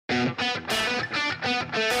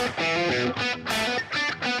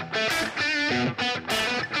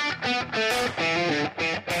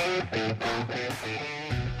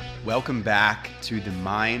Welcome back to the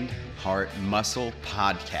Mind, Heart, Muscle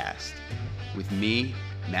podcast with me,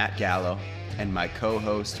 Matt Gallo, and my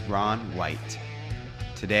co-host, Ron White.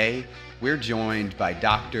 Today, we're joined by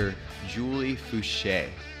Dr. Julie Foucher.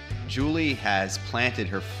 Julie has planted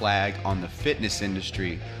her flag on the fitness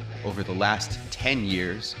industry over the last 10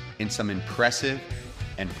 years in some impressive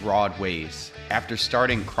and broad ways. After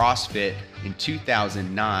starting CrossFit in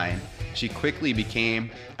 2009, she quickly became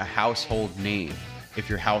a household name. If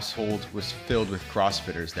your household was filled with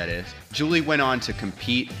CrossFitters, that is. Julie went on to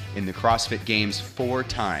compete in the CrossFit Games 4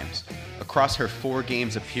 times. Across her 4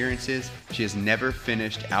 Games appearances, she has never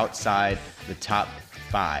finished outside the top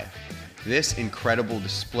 5. This incredible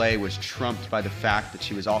display was trumped by the fact that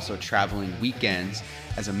she was also traveling weekends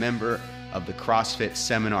as a member of the CrossFit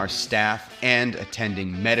seminar staff and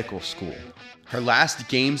attending medical school. Her last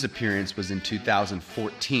Games appearance was in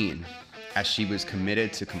 2014, as she was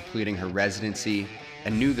committed to completing her residency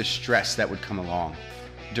and knew the stress that would come along.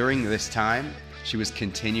 During this time, she was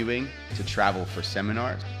continuing to travel for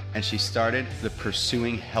seminars, and she started the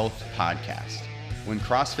Pursuing Health podcast. When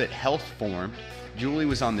CrossFit Health formed, Julie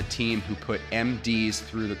was on the team who put MDs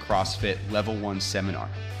through the CrossFit Level 1 seminar.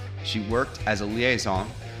 She worked as a liaison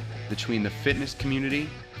between the fitness community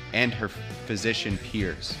and her physician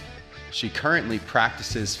peers. She currently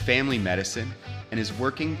practices family medicine and is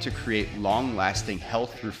working to create long-lasting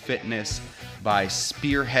health through fitness by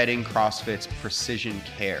spearheading CrossFit's Precision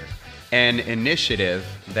Care, an initiative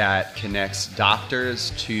that connects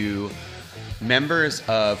doctors to members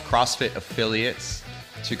of CrossFit affiliates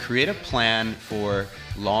to create a plan for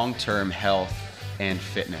long-term health and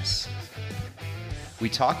fitness. We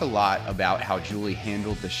talk a lot about how Julie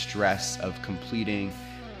handled the stress of completing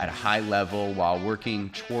at a high level while working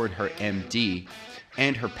toward her MD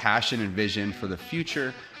and her passion and vision for the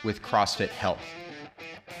future with CrossFit Health.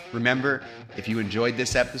 Remember, if you enjoyed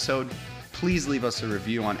this episode, please leave us a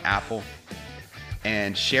review on Apple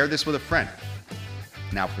and share this with a friend.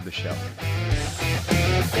 Now for the show.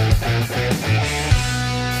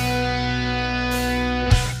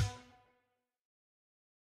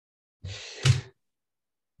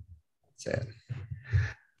 That's it.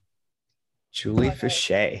 Julie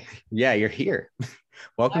Foucher. Yeah, you're here.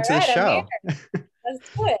 Welcome to the show.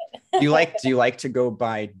 Let's do it. Do you like to go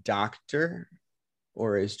by doctor,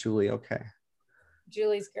 or is Julie okay?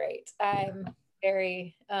 Julie's great. I'm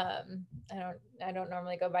very I don't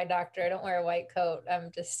normally go by doctor. I don't wear a white coat.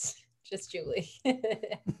 I'm just Julie.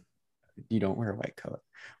 You don't wear a white coat.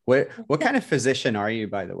 What kind of physician are you,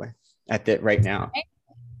 by the way, right now?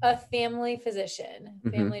 A family physician,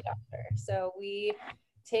 family doctor. So we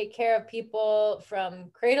take care of people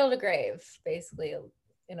from cradle to grave, basically, a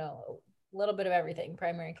little bit of everything,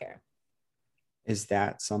 primary care. Is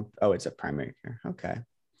that it's a primary care. Okay.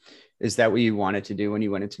 Is that what you wanted to do when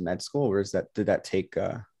you went into med school, or did that take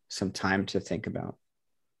some time to think about?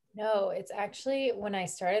 No, it's actually, when I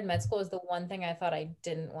started med school, was the one thing I thought I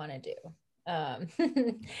didn't want to do.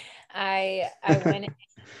 I went in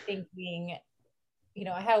thinking,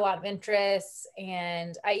 I had a lot of interests,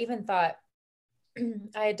 and I even thought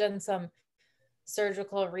I had done some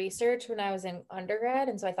surgical research when I was in undergrad.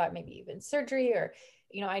 And so I thought maybe even surgery, or,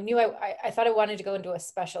 I knew I thought I wanted to go into a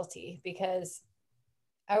specialty, because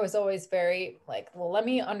I was always very like, well, let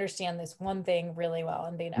me understand this one thing really well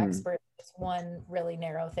and be an expert in this one really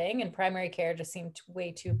narrow thing. And primary care just seemed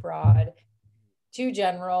way too broad, too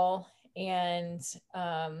general. And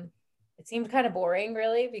it seemed kind of boring,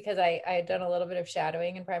 really, because I had done a little bit of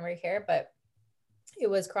shadowing in primary care, but it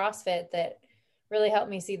was CrossFit that really helped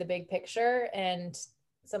me see the big picture and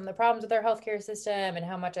some of the problems with our healthcare system, and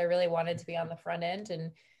how much I really wanted to be on the front end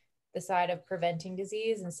and the side of preventing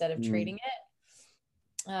disease instead of treating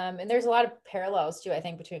it. And there's a lot of parallels too, I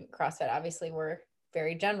think, between CrossFit. Obviously, we're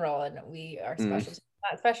very general, and we are not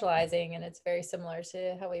specializing, and it's very similar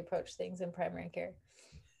to how we approach things in primary care.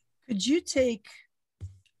 Could you take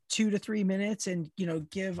 2 to 3 minutes and,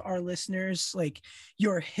 give our listeners like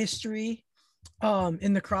your history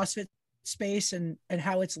in the CrossFit space and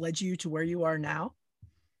how it's led you to where you are now?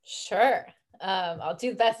 Sure. I'll do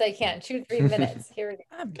the best I can. 2 to 3 minutes. Here we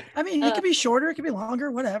go. I mean, it could be shorter, it could be longer,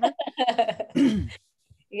 whatever.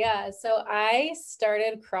 Yeah. So I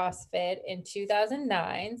started CrossFit in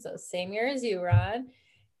 2009. So same year as you, Ron.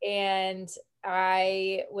 And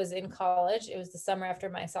I was in college. It was the summer after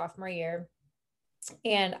my sophomore year.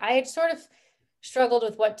 And I had sort of struggled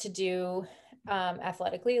with what to do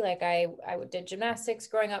athletically. Like I did gymnastics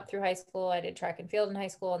growing up through high school. I did track and field in high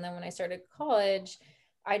school. And then when I started college,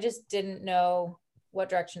 I just didn't know what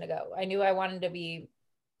direction to go. I knew I wanted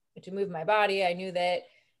to move my body. I knew that,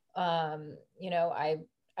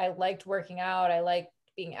 I liked working out. I liked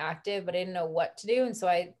being active, but I didn't know what to do. And so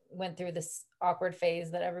I went through this awkward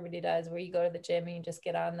phase that everybody does, where you go to the gym and you just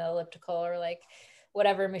get on the elliptical or like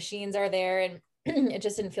whatever machines are there. And it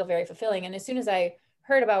just didn't feel very fulfilling. And as soon as I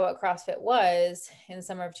heard about what CrossFit was in the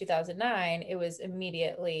summer of 2009, it was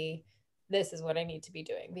immediately, this is what I need to be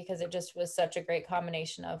doing, because it just was such a great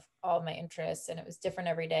combination of all my interests, and it was different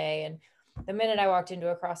every day. And the minute I walked into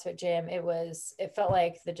a CrossFit gym, it felt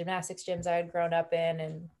like the gymnastics gyms I had grown up in,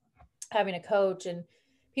 and having a coach and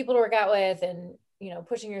people to work out with, and, you know,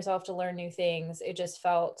 pushing yourself to learn new things. It just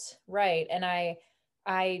felt right. And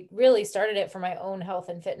I really started it for my own health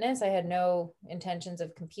and fitness. I had no intentions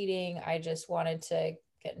of competing. I just wanted to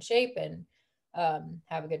get in shape and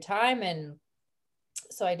have a good time. And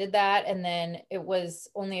so I did that. And then it was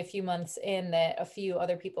only a few months in that a few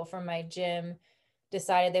other people from my gym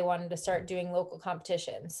decided they wanted to start doing local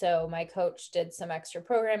competitions. So my coach did some extra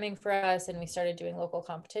programming for us, and we started doing local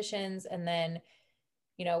competitions. And then,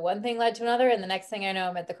 you know, one thing led to another. And the next thing I know,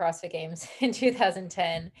 I'm at the CrossFit Games in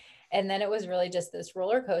 2010. And then it was really just this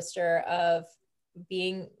roller coaster of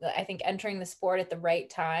being, I think, entering the sport at the right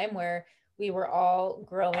time, where we were all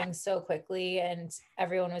growing so quickly and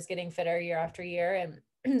everyone was getting fitter year after year.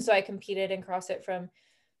 And so I competed in CrossFit from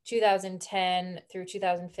 2010 through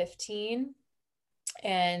 2015.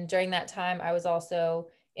 And during that time, I was also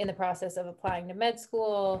in the process of applying to med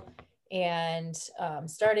school and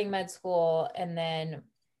starting med school. And then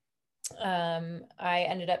I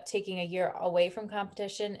ended up taking a year away from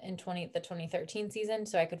competition in the 2013 season,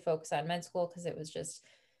 so I could focus on med school, because it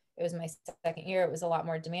was my second year. It was a lot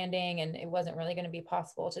more demanding, and it wasn't really going to be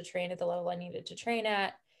possible to train at the level I needed to train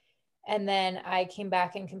at. And then I came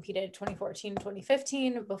back and competed 2014,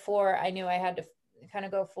 2015 before I knew I had to kind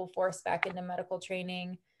of go full force back into medical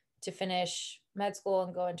training to finish med school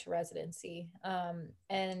and go into residency. And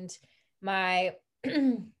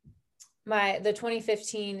the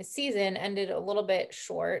 2015 season ended a little bit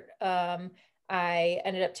short. I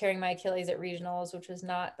ended up tearing my Achilles at regionals, which was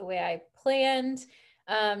not the way I planned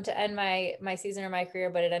to end my season or my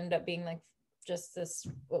career, but it ended up being like just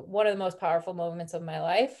one of the most powerful moments of my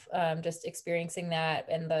life, just experiencing that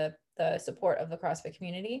and the support of the CrossFit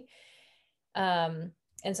community. And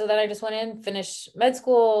so then I just went in, finished med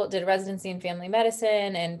school, did residency in family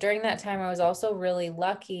medicine. And during that time, I was also really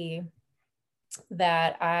lucky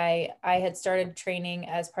that I had started training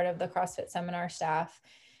as part of the CrossFit seminar staff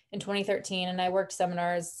in 2013. And I worked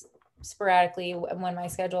seminars sporadically when my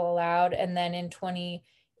schedule allowed. And then in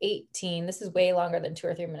 2018, this is way longer than 2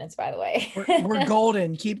 or 3 minutes, by the way. We're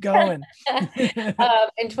golden. Keep going.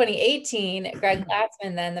 In 2018, Greg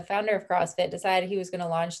Glatzman, then the founder of CrossFit, decided he was going to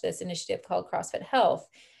launch this initiative called CrossFit Health.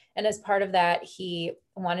 And as part of that, he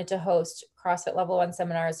wanted to host CrossFit Level 1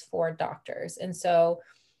 seminars for doctors. And so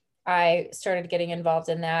I started getting involved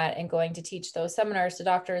in that and going to teach those seminars to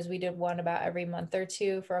doctors. We did one about every month or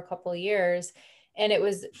two for a couple of years. And it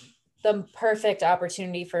was the perfect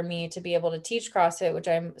opportunity for me to be able to teach CrossFit, which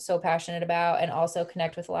I'm so passionate about, and also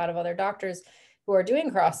connect with a lot of other doctors who are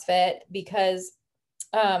doing CrossFit, because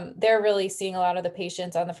they're really seeing a lot of the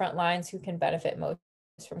patients on the front lines who can benefit most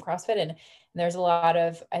from CrossFit. And there's a lot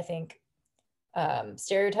of, I think,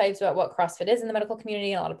 stereotypes about what CrossFit is in the medical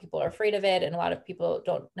community. And a lot of people are afraid of it. And a lot of people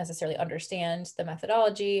don't necessarily understand the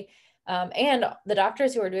methodology. And the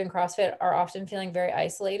doctors who are doing CrossFit are often feeling very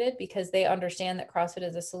isolated, because they understand that CrossFit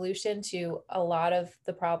is a solution to a lot of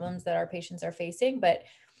the problems that our patients are facing, but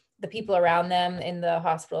the people around them in the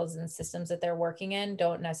hospitals and systems that they're working in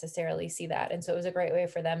don't necessarily see that. And so it was a great way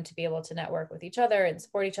for them to be able to network with each other and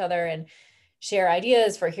support each other and share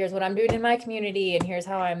ideas for, here's what I'm doing in my community, and here's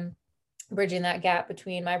how I'm bridging that gap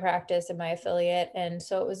between my practice and my affiliate. And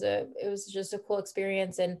so it was just a cool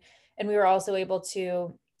experience. And we were also able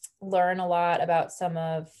to learn a lot about some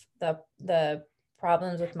of the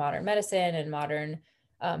problems with modern medicine and modern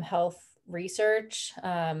health research.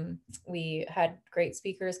 We had great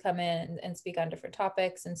speakers come in and speak on different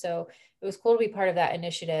topics. And so it was cool to be part of that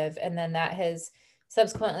initiative. And then that has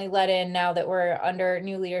subsequently led in, now that we're under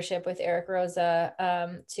new leadership with Eric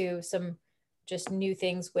Rosa, to some just new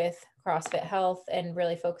things with CrossFit Health, and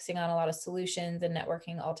really focusing on a lot of solutions and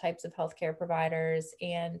networking all types of healthcare providers,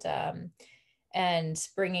 and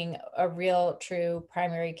bringing a real true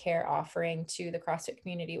primary care offering to the CrossFit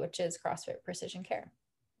community, which is CrossFit Precision Care.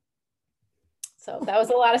 So that was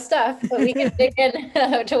a lot of stuff, but we can dig in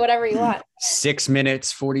to whatever you want. 6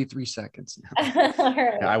 minutes, 43 seconds. No.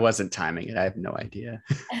 Right. I wasn't timing it. I have no idea.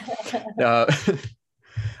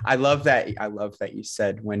 I love that you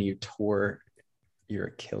said when you tore your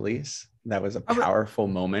Achilles, that was a powerful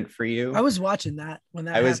moment for you. I was watching that when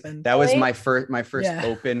that happened. That was my first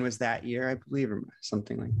open was that year, I believe, or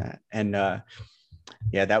something like that. And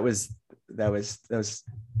Yeah, that was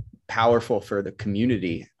powerful for the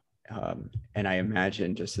community. And I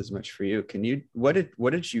imagine just as much for you. What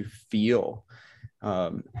did you feel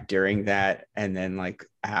during that? And then like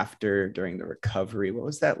after, during the recovery, what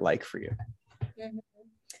was that like for you?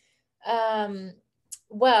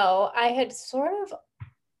 Well, it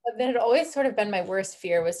had always sort of been my worst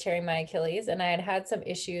fear was tearing my Achilles. And I had some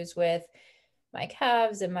issues with my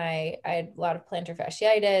calves and I had a lot of plantar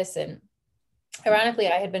fasciitis, and ironically,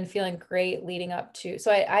 I had been feeling great leading up to, so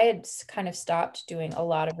I had kind of stopped doing a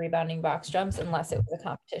lot of rebounding box jumps unless it was a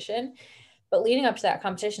competition. But leading up to that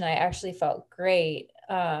competition, I actually felt great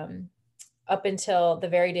up until the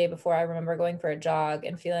very day before. I remember going for a jog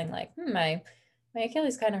and feeling like, my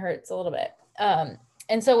Achilles kind of hurts a little bit.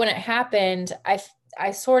 And so when it happened,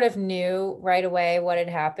 I sort of knew right away what had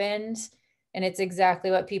happened. And it's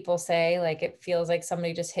exactly what people say. Like, it feels like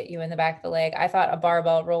somebody just hit you in the back of the leg. I thought a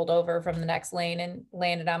barbell rolled over from the next lane and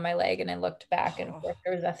landed on my leg, and I looked back and of course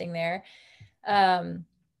there was nothing there.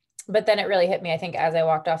 But then it really hit me, I think, as I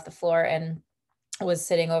walked off the floor and was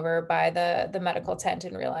sitting over by the medical tent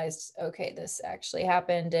and realized, okay, this actually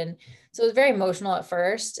happened. And so it was very emotional at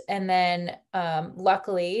first. And then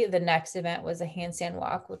luckily the next event was a handstand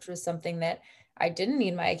walk, which was something that I didn't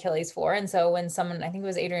need my Achilles for. And so when someone, I think it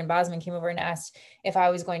was Adrian Bosman, came over and asked if I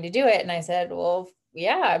was going to do it, and I said, well,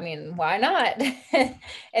 yeah, I mean, why not?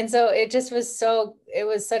 And so it just was it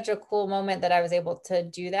was such a cool moment that I was able to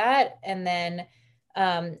do that. And then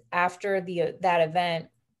after that event,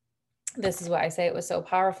 this is why I say it was so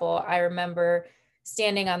powerful. I remember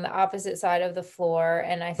standing on the opposite side of the floor,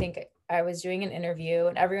 and I think I was doing an interview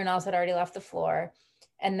and everyone else had already left the floor.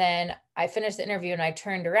 And then I finished the interview and I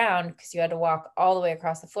turned around because you had to walk all the way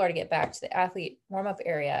across the floor to get back to the athlete warm-up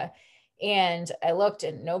area. And I looked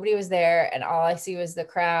and nobody was there, and all I see was the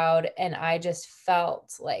crowd. And I just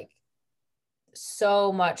felt like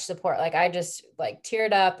so much support. Like, I just like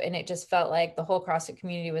teared up, and it just felt like the whole CrossFit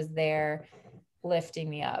community was there lifting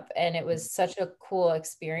me up. And it was such a cool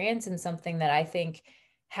experience, and something that I think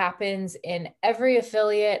happens in every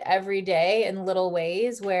affiliate every day in little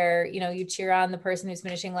ways, where, you cheer on the person who's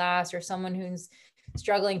finishing last or someone who's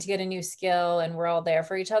struggling to get a new skill, and we're all there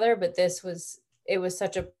for each other. But it was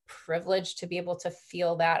such a privilege to be able to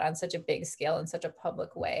feel that on such a big scale in such a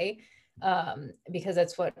public way, because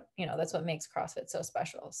that's what makes CrossFit so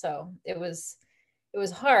special. So it was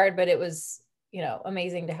hard, but it was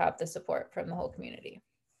amazing to have the support from the whole community.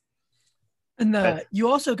 And you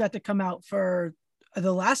also got to come out for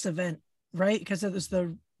the last event, right? Because it was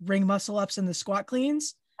the ring muscle ups and the squat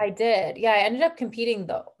cleans. I did. Yeah, I ended up competing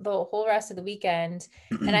the whole rest of the weekend.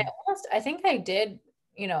 And I think I did,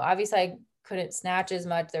 obviously I couldn't snatch as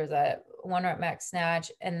much. There was a 1 rep max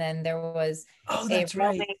snatch, and then there was that's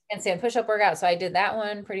right, handstand push-up workout. So I did that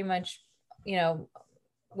one pretty much,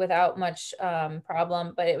 without much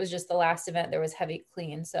problem. But it was just the last event, there was heavy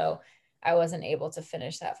clean. So I wasn't able to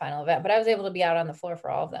finish that final event, but I was able to be out on the floor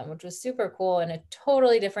for all of them, which was super cool and a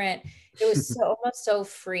totally different, it was so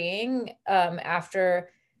freeing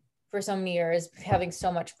after, for so many years, having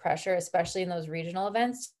so much pressure, especially in those regional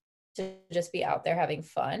events, to just be out there having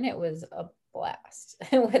fun. It was a blast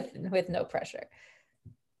with no pressure.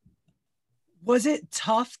 Was it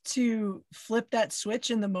tough to flip that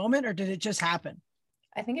switch in the moment, or did it just happen?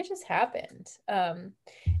 I think it just happened. And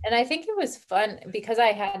I think it was fun because I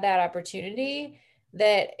had that opportunity,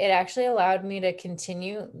 that it actually allowed me to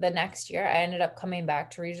continue the next year. I ended up coming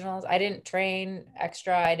back to regionals. I didn't train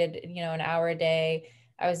extra. I did, an hour a day.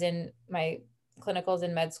 I was in my clinicals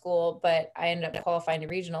in med school, but I ended up qualifying to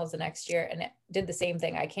regionals the next year and did the same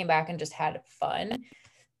thing. I came back and just had fun.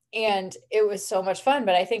 And it was so much fun.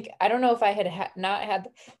 But I don't know if I had not had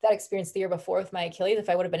that experience the year before with my Achilles, if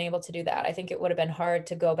I would have been able to do that. I think it would have been hard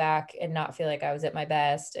to go back and not feel like I was at my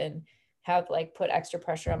best and have like put extra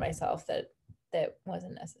pressure on myself that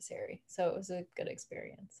wasn't necessary. So it was a good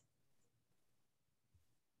experience.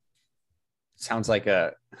 Sounds like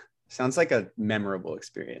a memorable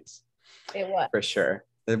experience. It was. For sure.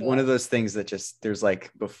 One of those things that just, there's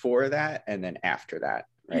like before that and then after that,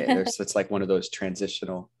 right? It's like one of those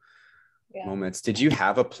transitional moments. Did you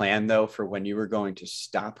have a plan though for when you were going to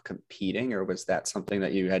stop competing, or was that something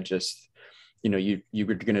that you had just, you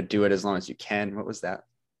were going to do it as long as you can? What was that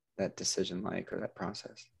decision like, or that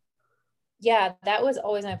process? Yeah, that was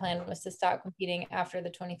always my plan, was to stop competing after the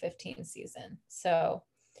 2015 season. So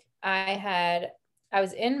I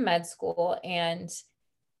was in med school, and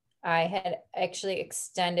I had actually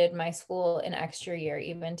extended my school an extra year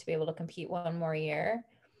even to be able to compete one more year.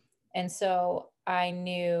 And so I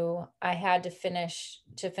knew I had to finish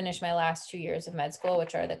my last 2 years of med school,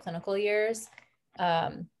 which are the clinical years.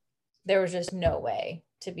 there was just no way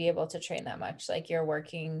to be able to train that much. Like you're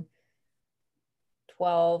working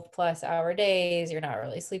 12 plus hour days, you're not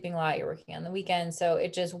really sleeping a lot, you're working on the weekend. So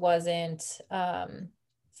it just wasn't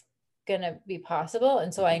gonna be possible.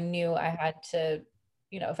 And so I knew I had to,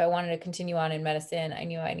 if I wanted to continue on in medicine, I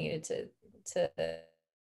knew I needed to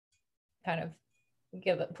kind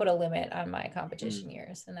of put a limit on my competition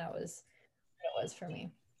years. And that was what it was for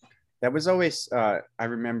me. That was always I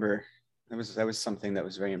remember that was something that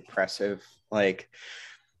was very impressive. Like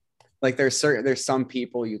there's some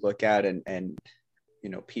people you look at and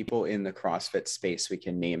people in the CrossFit space, we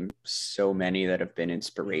can name so many that have been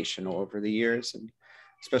inspirational over the years, and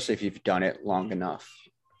especially if you've done it long enough.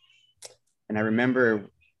 And I remember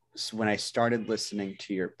when I started listening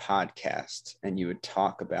to your podcast and you would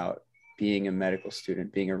talk about being a medical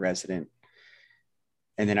student, being a resident.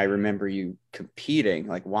 And then I remember you competing,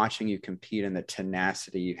 like watching you compete, and the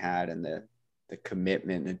tenacity you had and the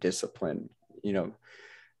commitment and discipline,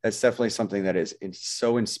 that's definitely something that is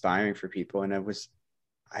so inspiring for people. And I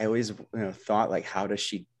always thought, like, how does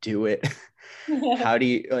she do it? How do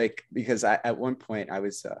you, because at one point I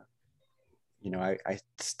was, I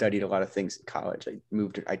studied a lot of things in college.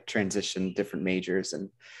 I transitioned different majors. And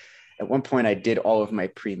at one point I did all of my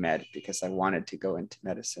pre-med because I wanted to go into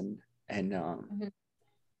medicine. And,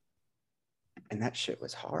 and that shit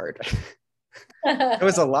was hard. It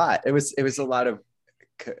was a lot. It was a lot of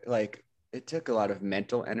it took a lot of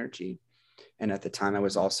mental energy. And at the time I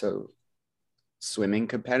was also swimming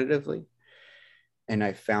competitively. And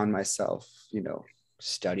I found myself,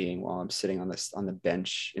 studying while I'm sitting on the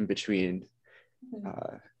bench in between,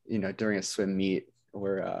 during a swim meet,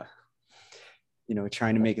 or,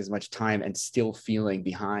 trying to make as much time and still feeling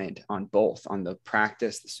behind on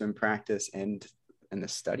the swim practice and the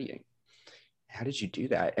studying. How did you do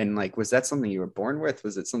that? And was that something you were born with?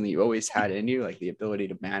 Was it something you always had in you, like the ability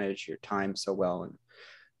to manage your time so well and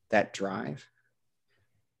that drive?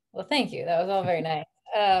 Well, thank you. That was all very nice.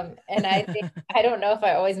 And I think, I don't know if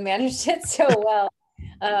I always managed it so well.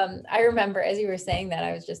 I remember, as you were saying that,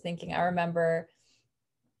 I was just thinking, I remember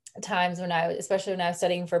times especially when I was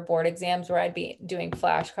studying for board exams, where I'd be doing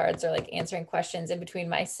flashcards or answering questions in between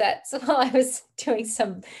my sets while I was doing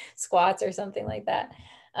some squats or something like that.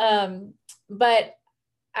 But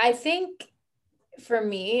I think for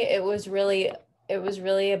me, it was really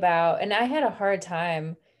about, and I had a hard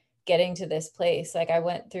time getting to this place. I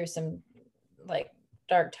went through some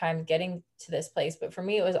dark times getting to this place, but for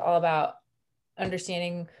me, it was all about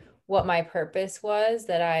understanding what my purpose was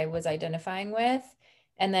that I was identifying with,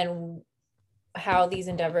 and then how these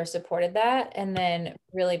endeavors supported that, and then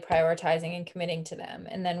really prioritizing and committing to them.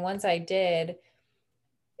 And then once I did,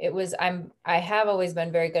 I have always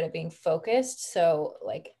been very good at being focused. So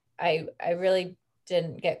I really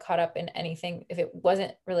didn't get caught up in anything. If it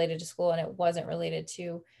wasn't related to school and it wasn't related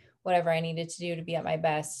to whatever I needed to do to be at my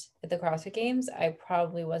best at the CrossFit Games, I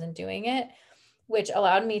probably wasn't doing it, which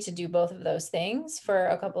allowed me to do both of those things for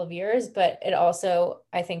a couple of years. But it also,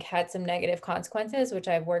 I think, had some negative consequences, which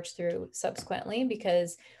I've worked through subsequently,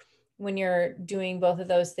 because when you're doing both of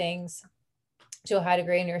those things to a high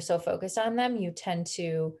degree and you're so focused on them, you tend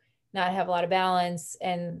to not have a lot of balance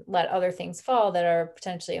and let other things fall that are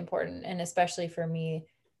potentially important. And especially for me,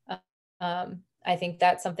 I think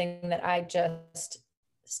that's something that I just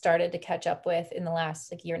started to catch up with in the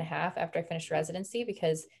last year and a half after I finished residency,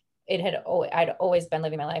 because I'd always been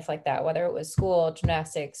living my life like that, whether it was school,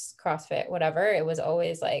 gymnastics, CrossFit, whatever. It was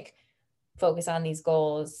always focus on these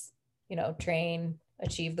goals, train,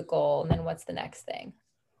 achieve the goal, and then what's the next thing.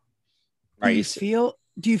 Do you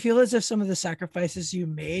feel as if some of the sacrifices you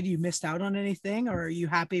made, you missed out on anything, or are you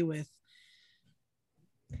happy with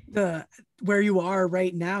where you are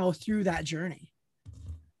right now through that journey?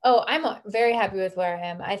 Oh, I'm very happy with where I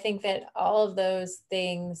am. I think that all of those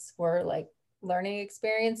things were learning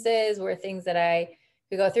experiences, were things that I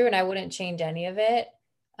could go through, and I wouldn't change any of it.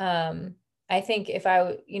 I think if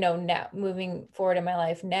I, now moving forward in my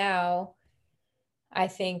life now, I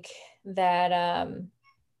think that,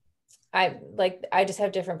 I just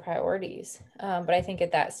have different priorities. But I think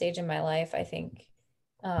at that stage in my life, I think,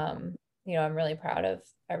 I'm really proud of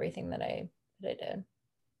everything that I did.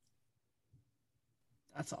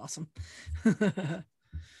 That's awesome.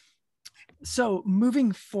 So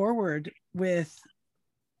moving forward with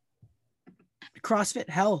CrossFit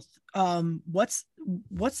Health, what's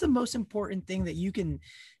the most important thing that you can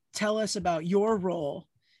tell us about your role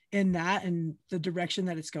in that and the direction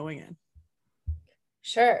that it's going in?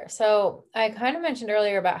 Sure. So I kind of mentioned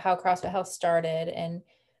earlier about how CrossFit Health started, and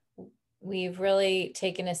we've really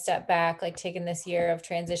taken a step back, taken this year of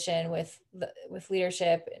transition with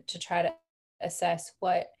leadership to try to assess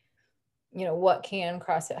what what can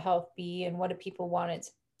CrossFit Health be and what do people want it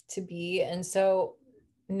to be? And so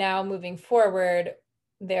now moving forward,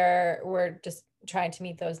 we're just trying to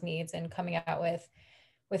meet those needs and coming out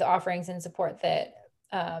with offerings and support that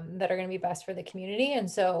are going to be best for the community. And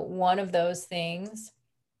so one of those things,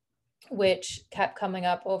 which kept coming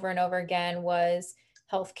up over and over again, was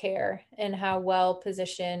healthcare and how well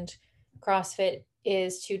positioned CrossFit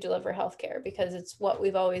is to deliver healthcare, because it's what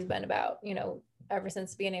we've always been about. Ever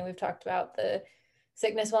since the beginning, we've talked about the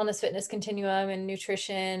sickness, wellness, fitness continuum and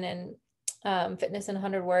nutrition and fitness in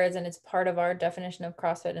 100 words. And it's part of our definition of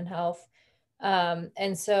CrossFit and health.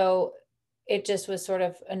 And so it just was sort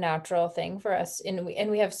of a natural thing for us. And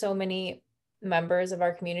we have so many members of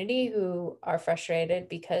our community who are frustrated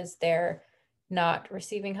because they're not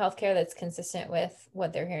receiving healthcare that's consistent with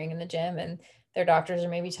what they're hearing in the gym. And their doctors are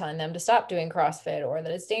maybe telling them to stop doing CrossFit or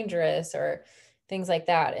that it's dangerous or things like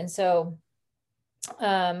that. And so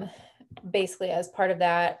basically, as part of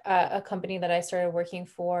that, a company that I started working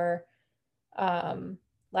for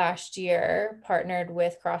last year partnered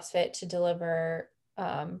with CrossFit to deliver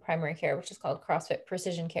primary care, which is called CrossFit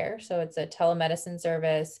Precision Care. So it's a telemedicine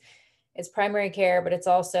service. It's primary care, but it's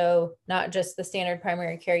also not just the standard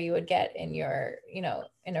primary care you would get in your,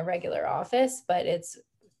 in a regular office, but it's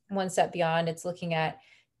one step beyond. It's looking at,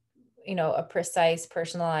 a precise,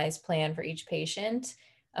 personalized plan for each patient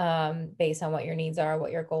based on what your needs are,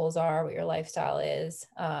 what your goals are, what your lifestyle is.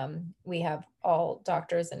 We have all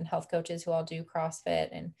doctors and health coaches who all do CrossFit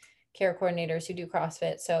and care coordinators who do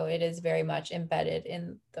CrossFit. So it is very much embedded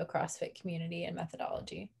in the CrossFit community and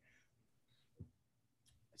methodology.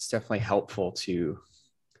 It's definitely helpful to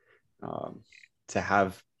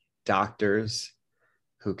have doctors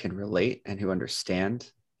who can relate and who understand.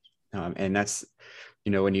 And that's,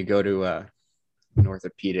 when you go to an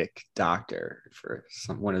orthopedic doctor for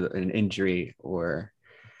an injury or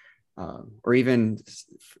even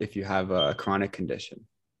if you have a chronic condition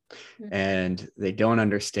and they don't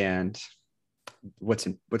understand what's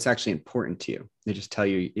actually important to you. They just tell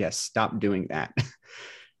you, yes, stop doing that.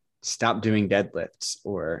 Stop doing deadlifts,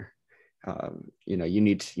 or you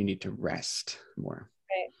need to rest more.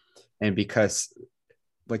 Right. And because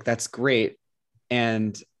that's great,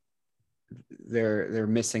 and they're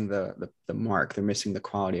missing the mark. They're missing the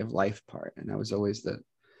quality of life part. And that was always the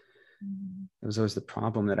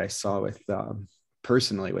problem that I saw with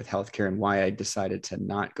personally with healthcare, and why I decided to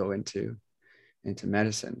not go into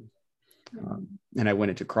medicine. And I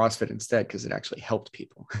went into CrossFit instead because it actually helped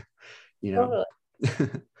people. Totally.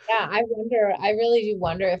 Yeah, I really do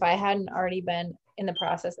wonder if I hadn't already been in the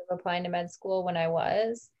process of applying to med school when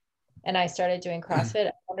and I started doing CrossFit,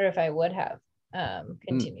 I wonder if I would have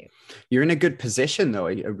continued. You're in a good position, though,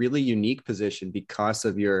 a really unique position, because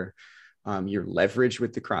of your leverage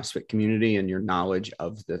with the CrossFit community and your knowledge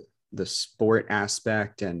of the sport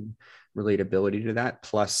aspect and relatability to that.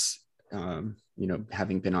 Plus,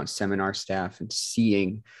 having been on seminar staff and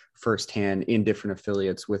seeing firsthand in different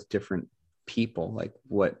affiliates with different people,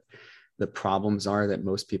 what the problems are that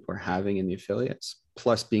most people are having in the affiliates,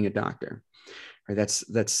 plus being a doctor, right?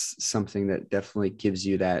 That's something that definitely gives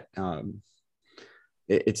you that,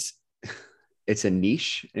 it's a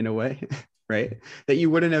niche in a way, right? That you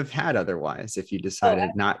wouldn't have had otherwise if you decided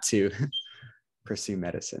not to pursue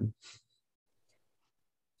medicine.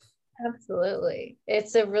 Absolutely.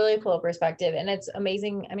 It's a really cool perspective, and it's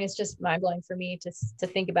amazing. I mean, it's just mind-blowing for me to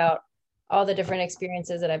think about all the different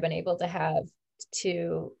experiences that I've been able to have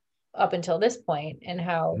to up until this point, and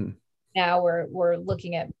how now we're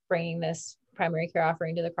looking at bringing this primary care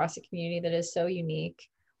offering to the CrossFit community that is so unique,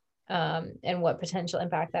 and what potential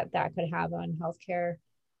impact that could have on healthcare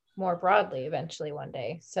more broadly eventually one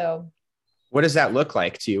day. So what does that look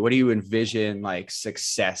like to you? What do you envision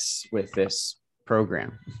success with this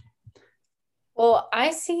program? Well,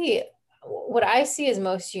 what I see as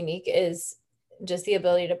most unique is just the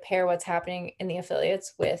ability to pair what's happening in the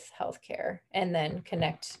affiliates with healthcare, and then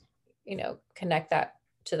connect that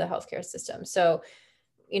to the healthcare system. So,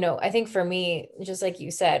 I think for me, just like you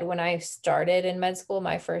said, when I started in med school,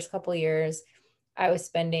 my first couple of years, I was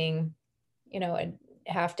spending, a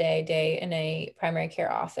half day in a primary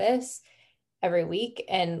care office every week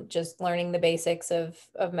and just learning the basics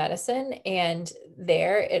of medicine. And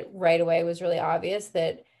it right away was really obvious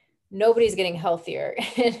that nobody's getting healthier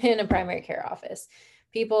in a primary care office.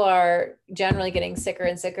 People are generally getting sicker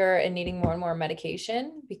and sicker and needing more and more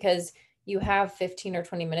medication, because you have 15 or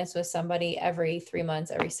 20 minutes with somebody every 3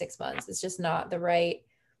 months, every 6 months. It's just not the right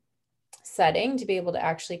setting to be able to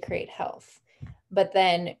actually create health. But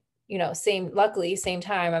then, luckily, same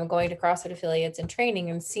time, I'm going to CrossFit affiliates and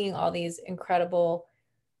training and seeing all these incredible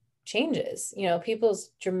changes,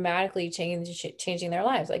 people's dramatically changing their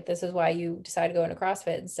lives. Like, this is why you decide to go into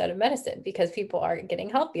CrossFit instead of medicine, because people are getting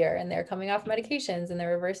healthier and they're coming off medications and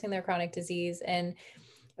they're reversing their chronic disease. And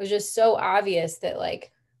it was just so obvious that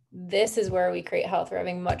like, this is where we create health. We're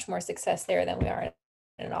having much more success there than we are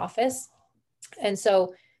in an office. And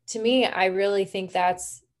so to me, I really think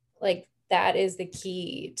that's like, that is the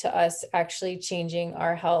key to us actually changing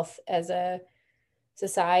our health as a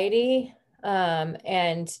society,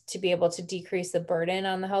 and to be able to decrease the burden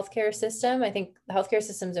on the healthcare system. I think the healthcare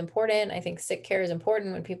system is important. I think sick care is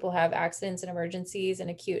important when people have accidents and emergencies and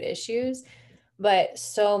acute issues. But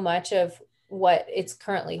so much of what it's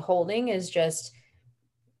currently holding is just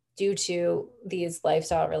due to these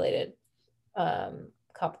lifestyle related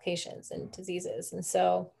complications and diseases. And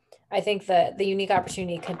so I think that the unique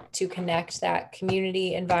opportunity to connect that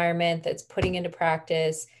community environment that's putting into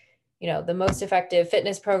practice, the most effective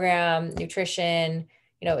fitness program, nutrition,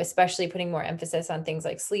 especially putting more emphasis on things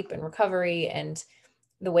like sleep and recovery, and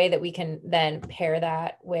the way that we can then pair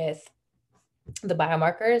that with the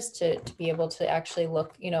biomarkers to be able to actually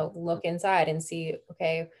look inside and see,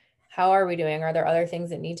 okay, how are we doing? Are there other things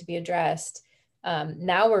that need to be addressed?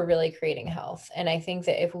 Now we're really creating health. And I think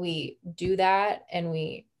that if we do that and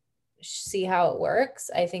we see how it works,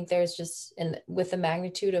 I think there's just, and with the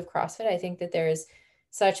magnitude of CrossFit, I think that there's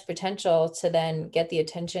such potential to then get the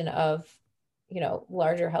attention of,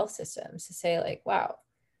 larger health systems to say like, wow,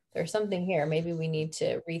 there's something here. Maybe we need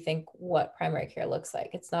to rethink what primary care looks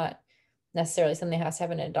like. It's not necessarily something that has to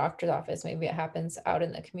happen in a doctor's office. Maybe it happens out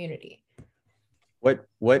in the community. What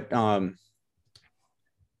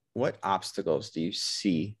obstacles do you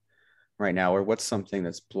see right now, or what's something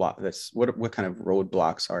that's what kind of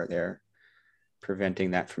roadblocks are there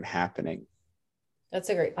preventing that from happening? That's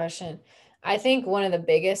a great question. I think one of the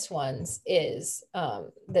biggest ones is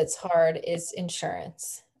that's hard is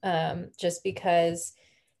insurance. Just because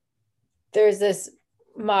there's this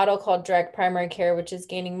model called direct primary care, which is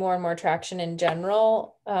gaining more and more traction in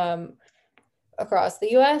general across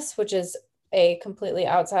the US, which is a completely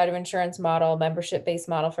outside of insurance model, membership-based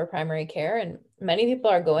model for primary care. And many people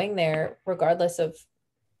are going there regardless of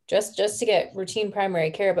just to get routine primary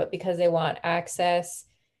care, but because they want access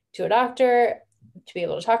to a doctor, to be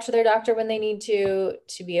able to talk to their doctor when they need to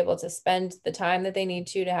be able to spend the time that they need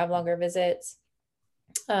to have longer visits.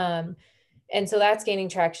 And so that's gaining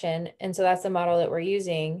traction. And so that's the model that we're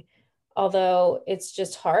using. Although it's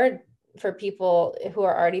just hard for people who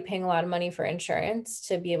are already paying a lot of money for insurance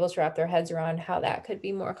to be able to wrap their heads around how that could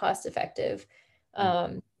be more cost effective.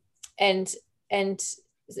 But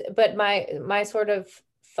my sort of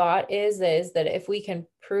thought is that if we can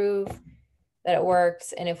prove that it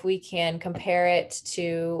works, and if we can compare it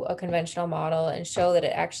to a conventional model and show that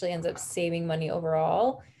it actually ends up saving money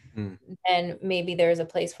overall, then maybe there's a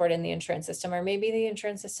place for it in the insurance system, or maybe the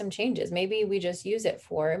insurance system changes. Maybe we just use it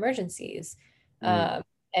for emergencies, and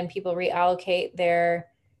people reallocate their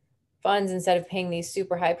funds instead of paying these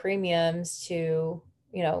super high premiums to,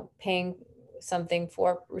 paying something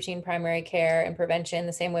for routine primary care and prevention,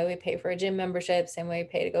 the same way we pay for a gym membership, same way we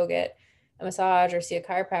pay to go get a massage or see a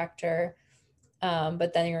chiropractor.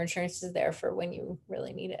 But then your insurance is there for when you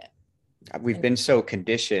really need it. We've been so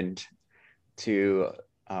conditioned to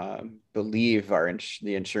believe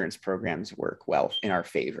the insurance programs work well in our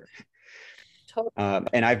favor. Totally.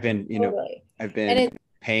 And I've been, Totally. I've been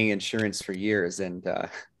paying insurance for years and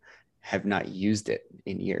have not used it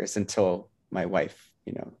in years until my wife,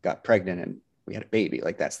 got pregnant and we had a baby.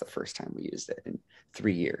 Like, that's the first time we used it in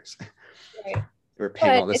 3 years. Right. We're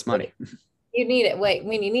paying all this money. You need it.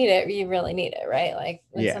 When you need it, you really need it, right? Like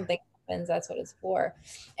when something happens, that's what it's for.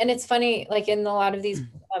 And it's funny, like in a lot of these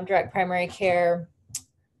direct primary care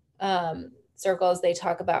circles, they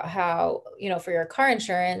talk about how, for your car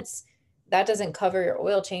insurance, that doesn't cover your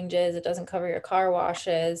oil changes. It doesn't cover your car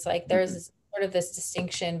washes. Like there's sort of this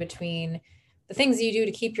distinction between the things you do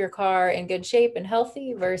to keep your car in good shape and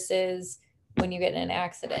healthy versus when you get in an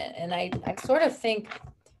accident. And I sort of think,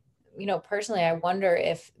 personally, I wonder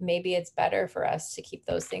if maybe it's better for us to keep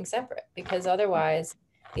those things separate, because otherwise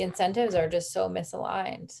the incentives are just so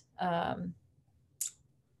misaligned.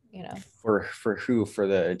 For who? For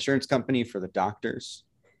the insurance company, for the doctors?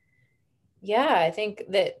 Yeah, I think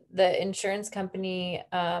that the insurance company,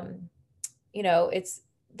 it's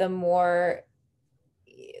the more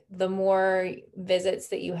visits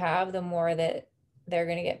that you have, the more that they're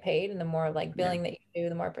going to get paid, and the more like billing that you do,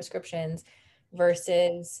 the more prescriptions,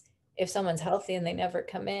 versus if someone's healthy and they never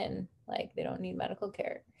come in, like they don't need medical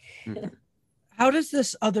care. How does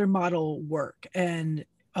this other model work? And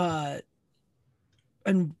how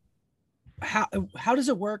does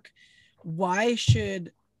it work? Why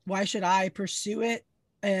should Why should I pursue it?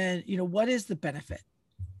 And, what is the benefit?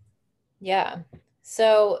 Yeah.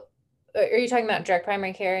 So are you talking about direct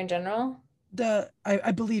primary care in general?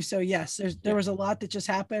 I believe so. Yes. There was a lot that just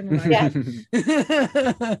happened. Yeah.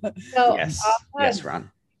 So Yes. Yes,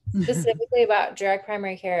 Ron. specifically about direct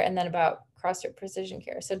primary care and then about CrossFit Precision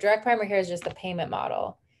Care. So direct primary care is just the payment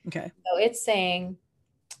model. Okay. So it's saying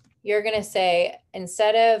you're going to say,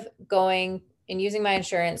 instead of going and using my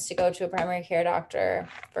insurance to go to a primary care doctor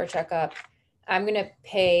for a checkup, I'm going to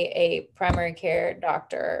pay a primary care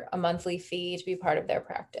doctor a monthly fee to be part of their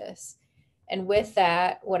practice. And with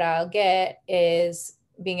that, what I'll get is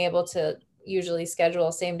being able to usually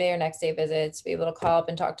schedule same day or next day visits, be able to call up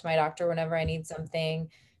and talk to my doctor whenever I need something,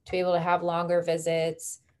 to be able to have longer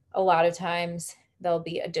visits. A lot of times there'll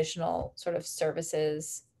be additional sort of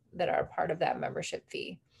services that are part of that membership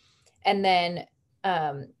fee. And then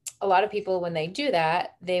a lot of people, when they do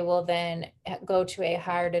that, they will then go to a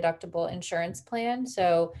higher deductible insurance plan.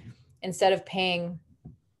 So instead of paying,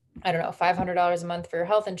 I don't know, $500 a month for your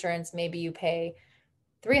health insurance, maybe you pay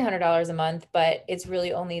 $300 a month, but it's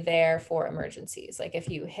really only there for emergencies. Like if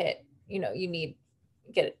you hit, you need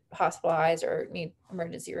get hospitalized or need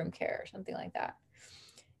emergency room care or something like that.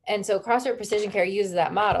 And so CrossFit Precision Care uses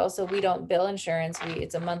that model. So we don't bill insurance.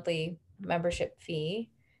 It's a monthly membership fee.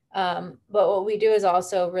 But what we do is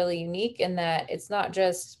also really unique in that it's not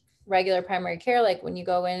just regular primary care. Like when you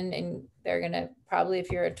go in and they're going to probably,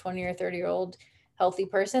 if you're a 20 or 30-year-old healthy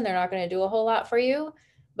person, they're not going to do a whole lot for you.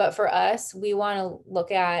 But for us, we want to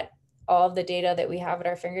look at all of the data that we have at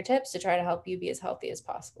our fingertips to try to help you be as healthy as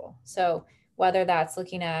possible. So whether that's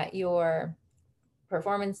looking at your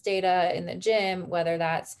performance data in the gym, whether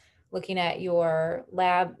that's looking at your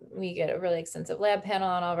lab, we get a really extensive lab panel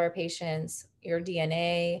on all of our patients, your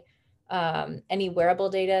DNA, any wearable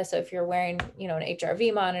data. So if you're wearing, an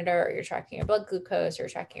HRV monitor, or you're tracking your blood glucose, or you're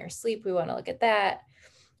tracking your sleep, we want to look at that.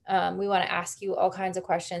 We want to ask you all kinds of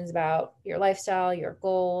questions about your lifestyle, your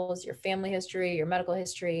goals, your family history, your medical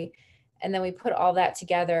history. And then we put all that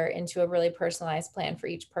together into a really personalized plan for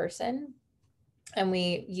each person. And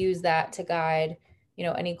we use that to guide,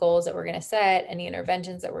 any goals that we're going to set, any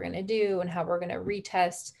interventions that we're going to do, and how we're going to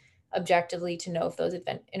retest objectively to know if those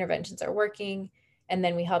interventions are working. And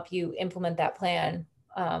then we help you implement that plan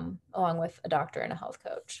along with a doctor and a health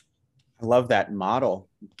coach. I love that model.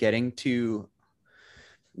 Getting to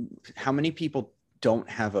how many people don't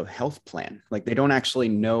have a health plan? Like they don't actually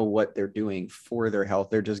know what they're doing for their health.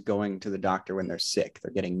 They're just going to the doctor when they're sick.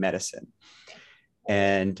 They're getting medicine.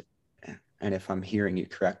 And if I'm hearing you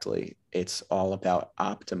correctly, it's all about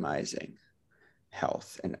optimizing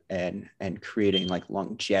health and creating like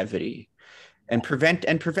longevity and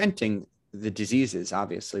preventing the diseases.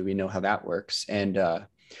 Obviously, we know how that works. And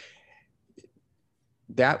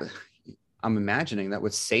that I'm imagining that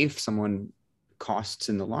would save someone costs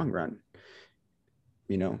in the long run.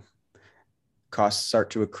 Costs start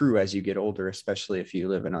to accrue as you get older, especially if you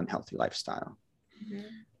live an unhealthy lifestyle. Mm-hmm.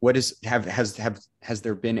 What is has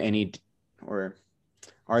there been any, or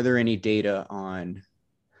are there any data on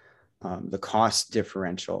the cost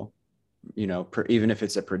differential, even if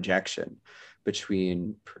it's a projection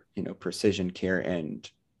between, precision care and,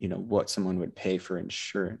 what someone would pay for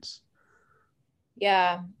insurance?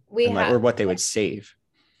 Yeah, or what they would save.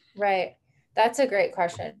 Right. That's a great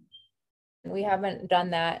question. We haven't done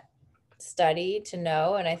that study to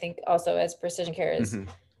know. And I think also as precision care is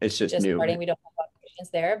it's just new. Starting, we don't have a lot of patients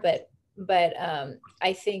there, but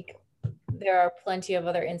I think there are plenty of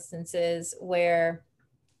other instances where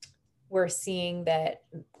we're seeing that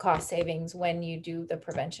cost savings when you do the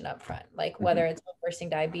prevention up front, like whether it's reversing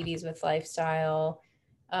diabetes with lifestyle,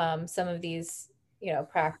 some of these,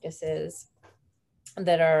 practices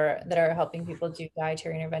that are helping people do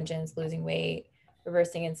dietary interventions, losing weight,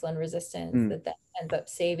 reversing insulin resistance, that ends up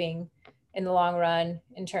saving in the long run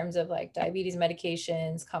in terms of like diabetes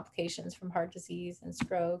medications, complications from heart disease and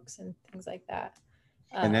strokes and things like that.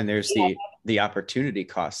 And then there's the opportunity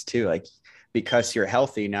cost too. Like because you're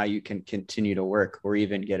healthy, now you can continue to work or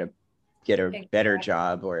even get a better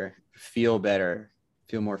job or feel better,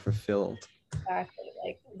 feel more fulfilled. Exactly.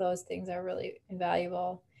 Like those things are really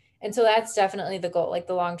invaluable. And so that's definitely the goal. Like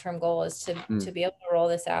the long-term goal is to be able to roll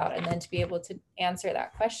this out and then to be able to answer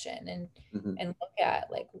that question and look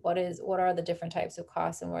at like, what are the different types of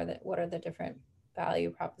costs and what are the different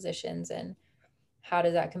value propositions and how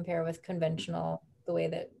does that compare with conventional, the way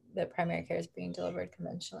that primary care is being delivered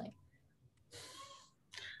conventionally.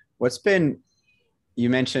 You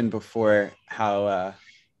mentioned before how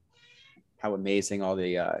amazing all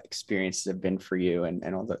the experiences have been for you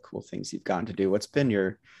and all the cool things you've gotten to do. What's been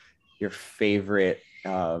your favorite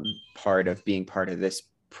part of being part of this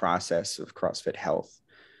process of CrossFit Health?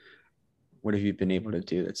 What have you been able to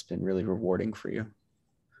do that's been really rewarding for you?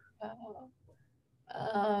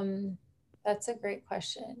 That's a great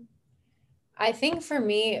question. I think for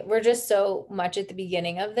me, we're just so much at the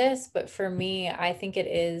beginning of this, but for me, I think it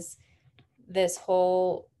is this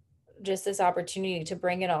whole, just this opportunity to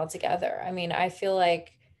bring it all together. I mean, I feel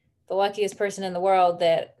like the luckiest person in the world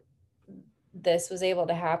that this was able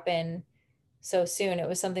to happen so soon. It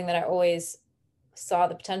was something that I always saw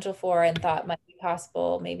the potential for and thought might be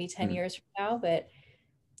possible maybe 10 years from now. But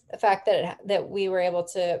the fact that we were able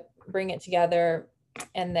to bring it together,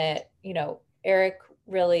 and that, you know, Eric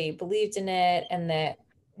really believed in it, and that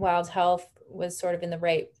Wild Health was sort of in the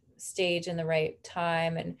right stage in the right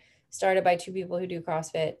time, and started by two people who do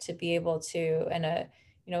CrossFit, to be able to, and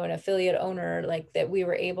an affiliate owner, like that, we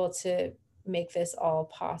were able to make this all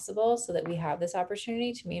possible so that we have this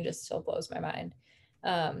opportunity, to me just still blows my mind.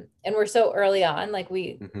 And we're so early on, like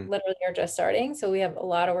we literally are just starting. So we have a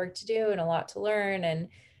lot of work to do and a lot to learn and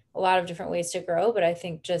a lot of different ways to grow. But I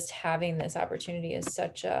think just having this opportunity is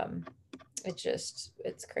such,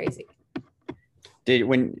 it's crazy.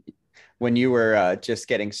 When you were just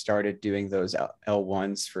getting started doing those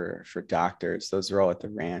L1s for doctors, those are all at the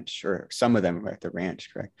ranch, or some of them were at the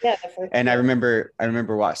ranch, correct? Yeah. And I remember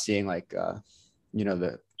seeing like,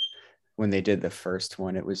 when they did the first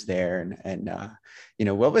one, it was there, and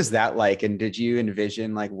what was that like? And did you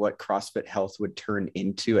envision like what CrossFit Health would turn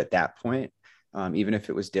into at that point, even if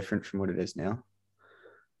it was different from what it is now?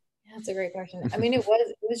 Yeah, that's a great question. I mean, it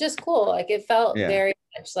was just cool. Like it felt very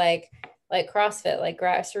much like CrossFit, like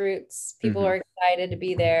grassroots. People were excited to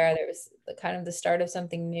be there. There was kind of the start of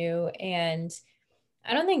something new. And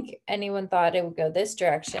I don't think anyone thought it would go this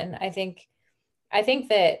direction. I think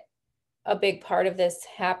that a big part of this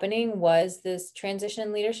happening was this transition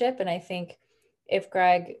in leadership. And I think if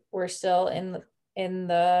Greg were still in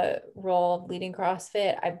the role of leading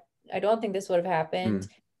CrossFit, I don't think this would have happened.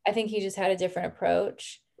 I think he just had a different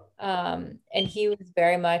approach. And he was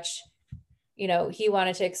very much, he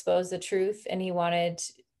wanted to expose the truth, and he wanted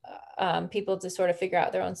people to sort of figure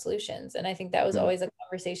out their own solutions. And I think that was always a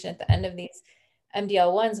conversation at the end of these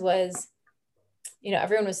MDL1s was,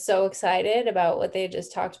 everyone was so excited about what they had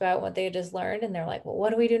just talked about, what they had just learned. And they're like, well,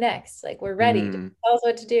 what do we do next? Like, we're ready. Tell us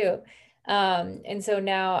what to do. And so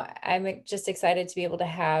now I'm just excited to be able to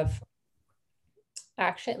have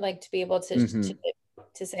action, like to be able to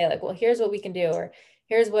say like, well, here's what we can do, or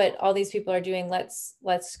here's what all these people are doing. Let's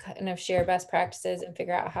kind of share best practices and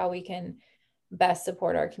figure out how we can best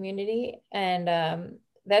support our community. And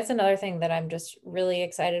that's another thing that I'm just really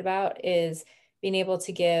excited about, is being able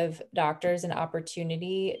to give doctors an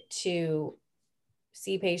opportunity to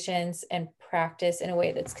see patients and practice in a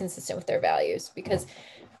way that's consistent with their values. Because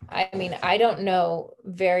I mean, I don't know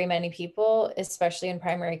very many people, especially in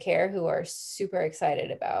primary care, who are super excited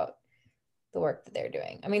about the work that they're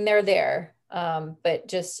doing. I mean, they're there, but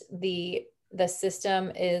just the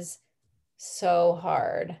system is so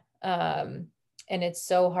hard. And it's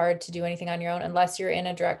so hard to do anything on your own unless you're in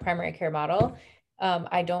a direct primary care model.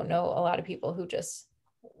 I don't know a lot of people who just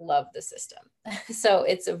love the system. So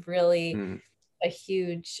it's a really a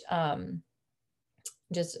huge,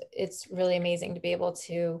 it's really amazing to be able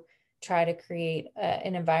to try to create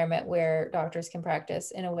an environment where doctors can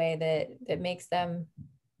practice in a way that makes them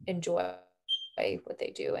enjoy what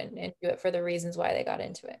they do and do it for the reasons why they got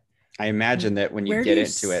into it. I imagine that when you get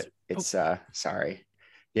into it, it's sorry.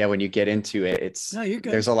 Yeah, when you get into it,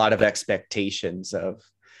 there's a lot of expectations of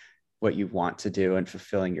what you want to do and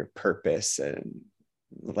fulfilling your purpose, and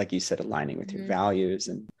like you said, aligning with your values.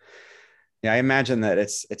 And yeah, I imagine that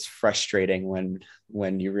it's frustrating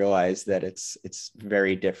when you realize that it's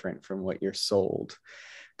very different from what you're sold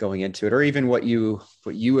going into it, or even what you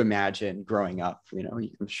imagine growing up.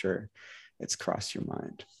 I'm sure it's crossed your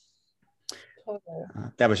mind.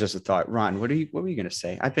 That was just a thought. Ron, what were you going to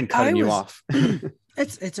say? I've been cutting you off.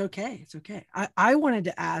 It's okay. It's okay. I wanted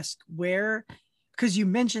to ask where, because you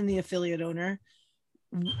mentioned the affiliate owner,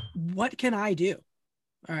 what can I do?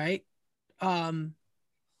 All right.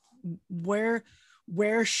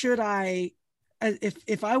 Where should I,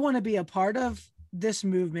 if I want to be a part of this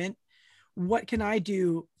movement, what can I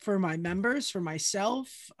do for my members, for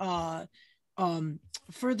myself, for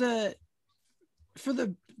the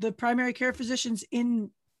primary care physicians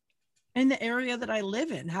in the area that I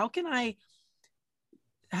live in? How can I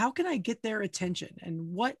get their attention,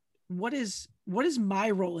 and what is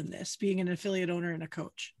my role in this, being an affiliate owner and a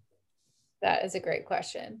coach? That is a great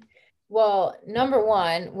question. Well, number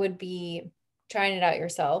one would be trying it out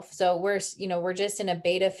yourself. So we're just in a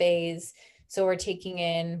beta phase. So we're taking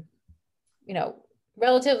in,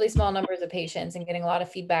 relatively small numbers of patients and getting a lot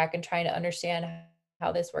of feedback and trying to understand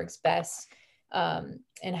how this works best,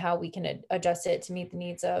 and how we can adjust it to meet the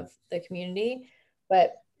needs of the community.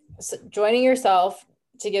 But joining yourself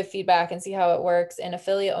to give feedback and see how it works, and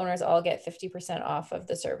affiliate owners all get 50% off of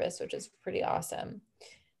the service, which is pretty awesome.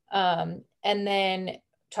 And then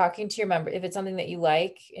talking to your member, if it's something that you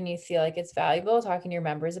like and you feel like it's valuable, talking to your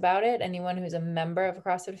members about it. Anyone who's a member of a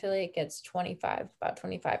CrossFit affiliate gets about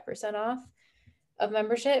 25% off of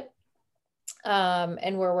membership.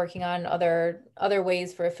 And we're working on other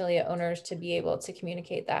ways for affiliate owners to be able to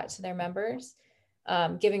communicate that to their members,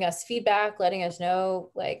 giving us feedback, letting us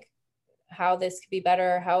know like how this could be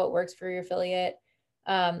better, how it works for your affiliate.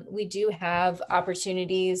 We do have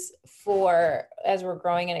opportunities for, as we're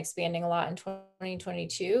growing and expanding a lot in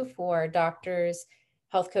 2022, for doctors,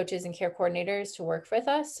 health coaches, and care coordinators to work with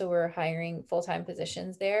us. So we're hiring full-time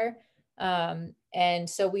positions there. And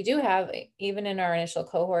so we do have, even in our initial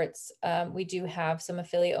cohorts, we do have some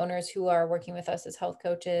affiliate owners who are working with us as health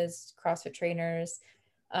coaches, CrossFit trainers,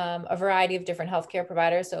 a variety of different healthcare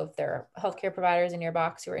providers. So if there are healthcare providers in your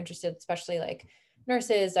box who are interested, especially like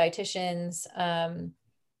nurses, dietitians,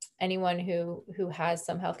 anyone who has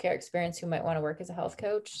some healthcare experience who might want to work as a health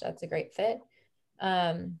coach, that's a great fit.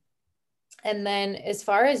 And then as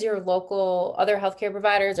far as your local other healthcare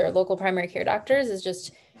providers or local primary care doctors, is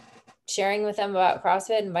just sharing with them about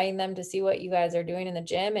CrossFit, inviting them to see what you guys are doing in the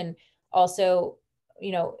gym. And also,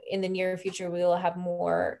 you know, in the near future, we will have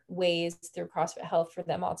more ways through CrossFit Health for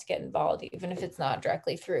them all to get involved, even if it's not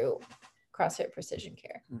directly through CrossFit Precision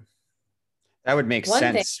Care. That would make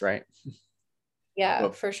sense, right? Yeah,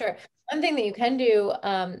 for sure. One thing that you can do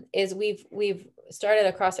is we've started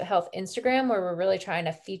a CrossFit Health Instagram where we're really trying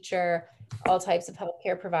to feature all types of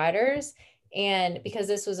healthcare providers. And because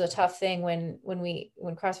this was a tough thing when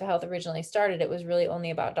CrossFit Health originally started, it was really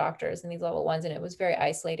only about doctors and these level ones, and it was very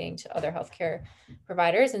isolating to other healthcare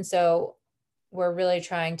providers. And so we're really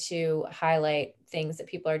trying to highlight things that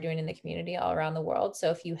people are doing in the community all around the world.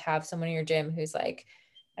 So if you have someone in your gym who's like,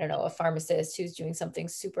 I don't know, a pharmacist who's doing something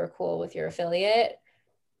super cool with your affiliate,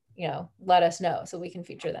 you know, let us know so we can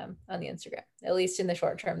feature them on the Instagram. At least in the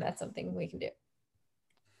short term, that's something we can do.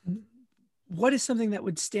 What is something that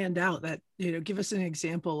would stand out that, you know, give us an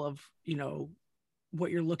example of, you know,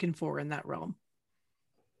 what you're looking for in that realm?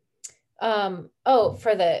 Oh,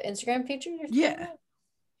 for the Instagram feature?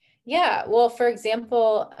 Yeah. Well, for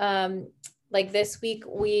example, like this week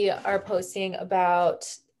we are posting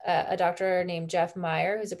about a doctor named Jeff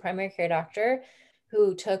Meyer, who's a primary care doctor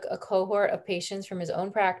who took a cohort of patients from his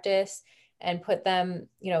own practice and put them,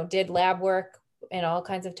 you know, did lab work and all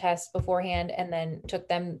kinds of tests beforehand, and then took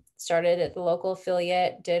them, started at the local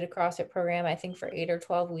affiliate, did a CrossFit program, I think for 8 or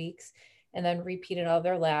 12 weeks, and then repeated all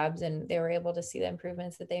their labs. And they were able to see the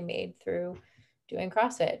improvements that they made through doing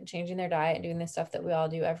CrossFit, changing their diet, and doing the stuff that we all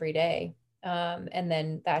do every day. And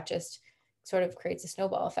then that just sort of creates a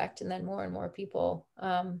snowball effect. And then more and more people,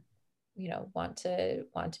 you know, want to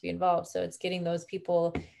be involved. So it's getting those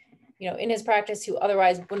people, you know, in his practice who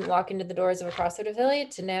otherwise wouldn't walk into the doors of a CrossFit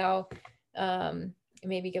affiliate to now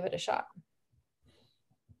maybe give it a shot.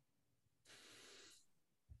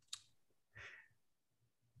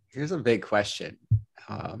 Here's a big question.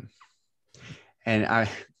 And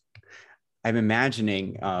I'm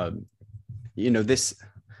imagining, you know,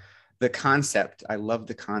 the concept, I love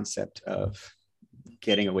the concept of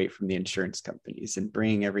getting away from the insurance companies and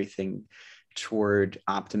bringing everything toward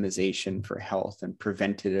optimization for health and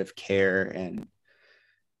preventative care and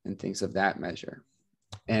things of that measure.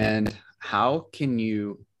 And how do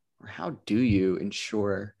you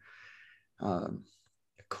ensure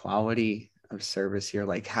quality of service here?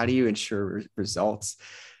 Like, how do you ensure results?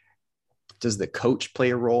 Does the coach play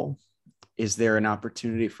a role? Is there an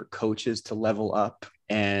opportunity for coaches to level up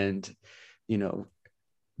and, you know,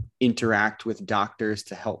 interact with doctors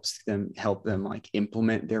to help them like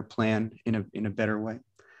implement their plan in a better way?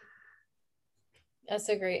 That's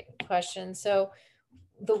a great question. So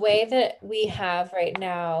the way that we have right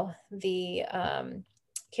now the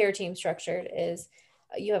care team structured is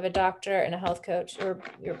you have a doctor and a health coach, or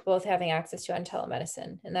you're both having access to on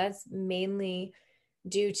telemedicine. And that's mainly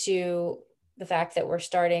due to the fact that we're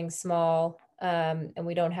starting small and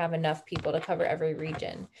we don't have enough people to cover every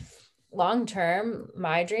region. Long term,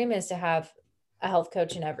 my dream is to have a health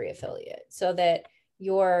coach in every affiliate so that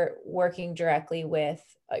you're working directly with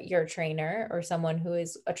your trainer or someone who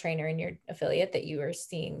is a trainer in your affiliate that you are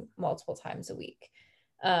seeing multiple times a week.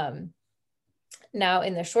 Now,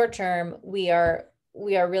 in the short term, we are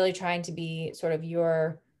really trying to be sort of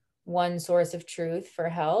your one source of truth for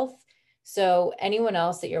health. So anyone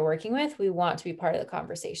else that you're working with, we want to be part of the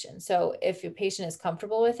conversation. So if your patient is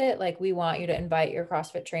comfortable with it, like we want you to invite your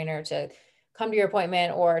CrossFit trainer to come to your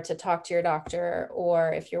appointment or to talk to your doctor,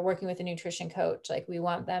 or if you're working with a nutrition coach, like we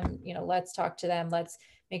want them, let's talk to them. Let's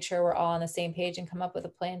make sure we're all on the same page and come up with a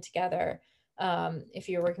plan together. If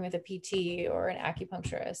you're working with a PT or an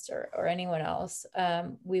acupuncturist or anyone else,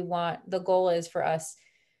 the goal is for us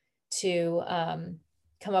to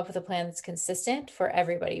come up with a plan that's consistent for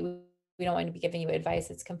everybody. We don't want to be giving you advice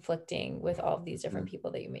that's conflicting with all of these different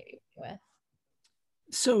people that you may be working with.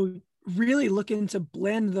 So really looking to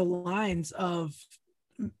blend the lines of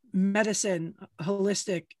medicine,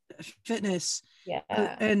 holistic fitness,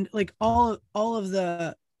 and like all of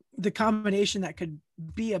the combination that could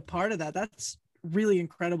be a part of that. That's really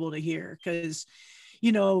incredible to hear, because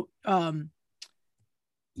you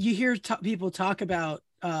hear people talk about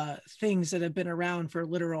things that have been around for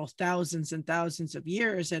literal thousands and thousands of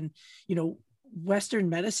years, and Western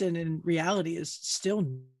medicine in reality is still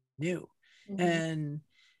new. Mm-hmm.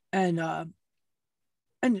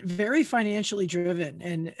 and very financially driven,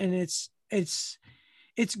 and it's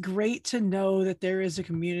great to know that there is a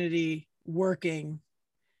community working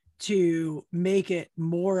to make it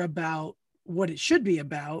more about what it should be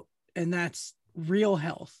about, and that's real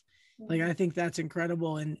health. Like, I think that's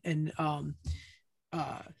incredible, and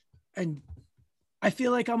I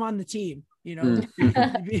feel like I'm on the team, being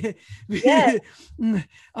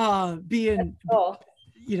cool.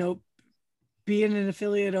 Being an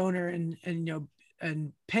affiliate owner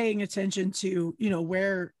and paying attention to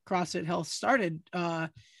where CrossFit Health started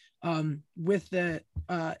with the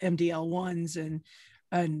MDL1s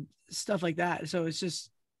and stuff like that. So it's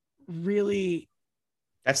just really,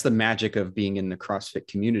 that's the magic of being in the CrossFit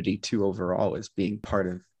community too, overall, is being part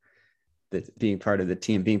of the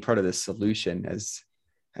team, being part of the solution, as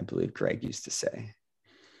I believe Greg used to say,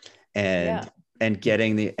 and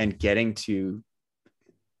getting to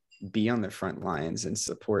be on the front lines and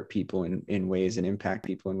support people in ways, and impact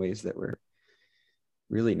people in ways that were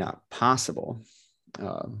really not possible.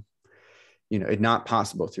 Not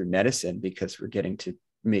possible through medicine, because we're getting to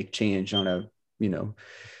make change on a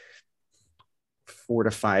 4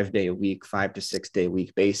 to 5 day a week, 5 to 6 day a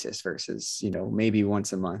week basis, versus maybe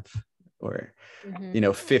once a month, or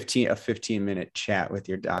 15-minute chat with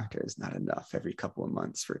your doctor is not enough every couple of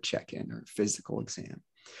months for a check-in or physical exam,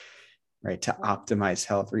 right? To optimize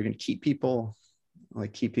health, or even keep people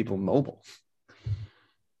mobile.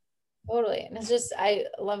 Totally. And it's just, I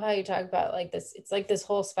love how you talk about like this, it's like this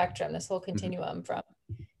whole spectrum, this whole continuum from,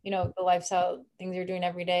 the lifestyle things you're doing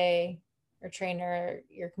every day, your trainer,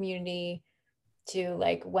 your community, to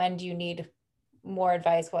like, when do you need more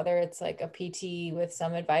advice, whether it's like a PT with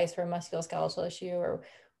some advice for a musculoskeletal issue, or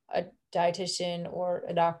a dietitian or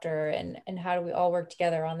a doctor, and how do we all work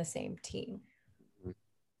together on the same team?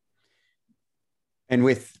 And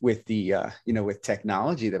with the with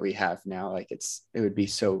technology that we have now, like it would be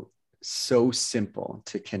so simple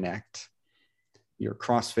to connect your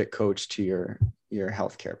CrossFit coach to your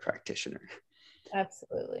healthcare practitioner.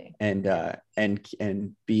 Absolutely. And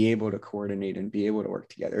be able to coordinate and be able to work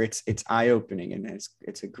together. It's eye-opening, and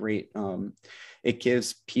it's a great, it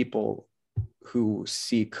gives people who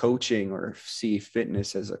see coaching or see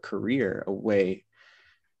fitness as a career a way,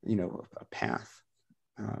 a path.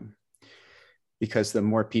 Because the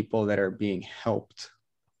more people that are being helped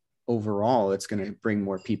overall, it's going to bring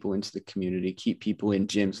more people into the community, keep people in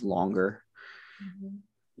gyms longer. Mm-hmm.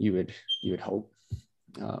 You would hope,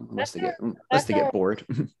 unless they get bored.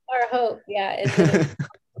 Our hope, is that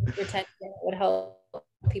retention would help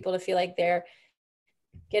people to feel like they're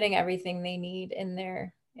getting everything they need in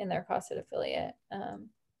their CrossFit affiliate. Mm-hmm.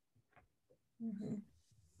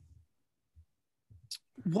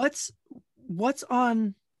 What's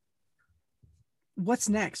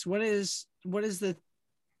next? What is the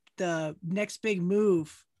next big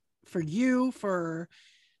move for you? For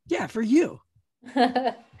you?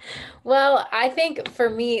 Well, I think for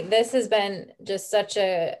me, this has been just such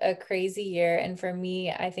a crazy year. And for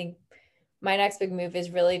me, I think my next big move is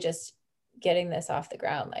really just getting this off the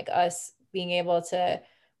ground, like us being able to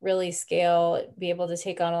really scale, be able to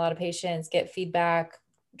take on a lot of patients, get feedback,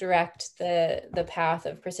 direct the path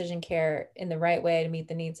of precision care in the right way to meet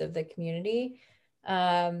the needs of the community,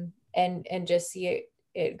 and just see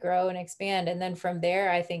it grow and expand. And then from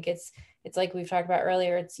there, I think it's like we've talked about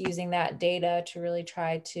earlier, it's using that data to really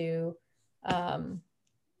try to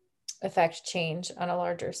affect change on a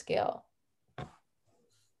larger scale.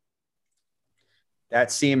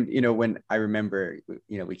 That seemed, when I remember,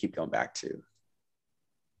 we keep going back to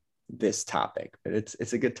this topic, but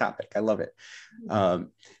it's a good topic. I love it.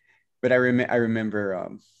 But I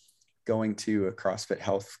remember going to a CrossFit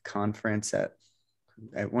Health conference at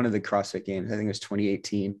one of the CrossFit Games. I think it was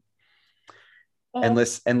 2018, and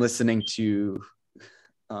listening to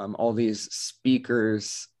all these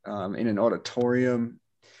speakers in an auditorium,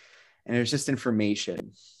 and it was just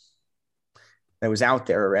information that was out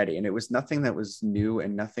there already, and it was nothing that was new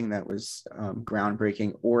and nothing that was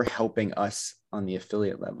groundbreaking or helping us on the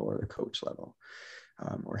affiliate level or the coach level,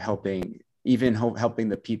 or helping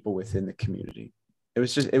the people within the community. It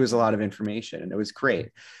was a lot of information, and it was great.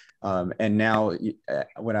 And now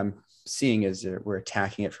what I'm seeing is that we're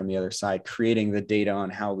attacking it from the other side, creating the data on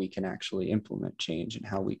how we can actually implement change and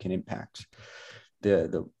how we can impact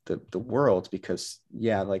the world. Because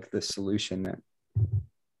like the solution that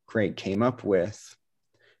Craig came up with,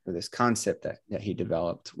 or this concept that he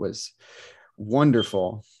developed, was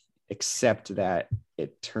wonderful, except that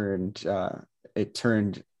it turned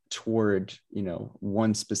toward,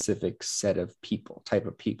 one specific type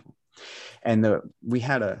of people. And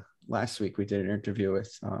last week we did an interview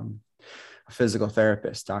with a physical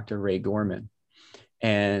therapist, Dr. Ray Gorman.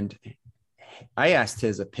 And I asked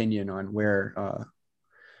his opinion on where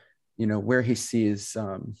he sees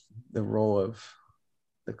the role of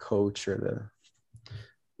the coach or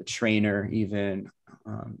the trainer, even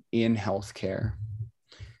in healthcare,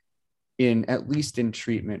 at least in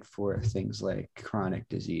treatment for things like chronic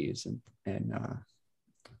disease and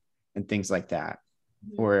things like that,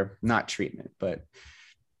 or not treatment, but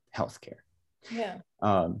healthcare. Yeah.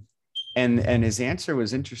 And his answer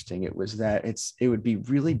was interesting. It was that it would be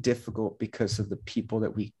really difficult because of the people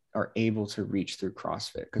that we are able to reach through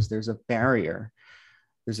CrossFit, because there's a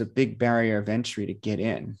big barrier of entry to get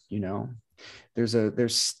in.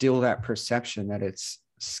 There's still that perception that it's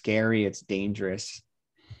scary, it's dangerous.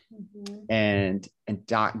 And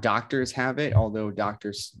doctors have it, although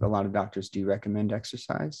a lot of doctors do recommend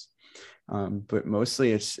exercise. But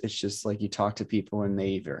mostly it's just like you talk to people and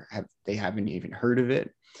they haven't even heard of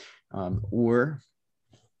it, or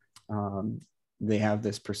they have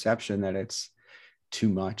this perception that it's too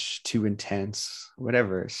much, too intense,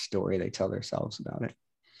 whatever story they tell themselves about it.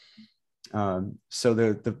 So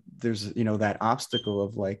there's that obstacle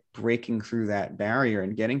of like breaking through that barrier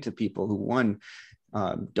and getting to people who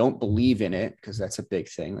don't believe in it, because that's a big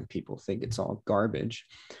thing. Like, people think it's all garbage.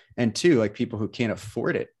 And two, like, people who can't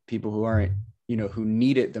afford it, people who aren't, who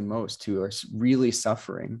need it the most, who are really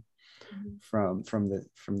suffering from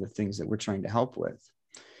the things that we're trying to help with.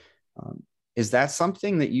 Is that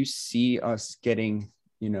something that you see us getting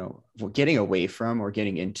away from, or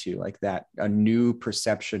getting into, like that, a new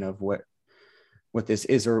perception of what this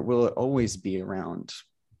is, or will it always be around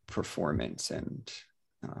performance and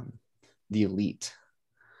the elite?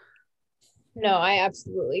 No, I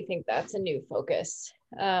absolutely think that's a new focus.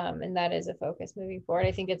 And that is a focus moving forward.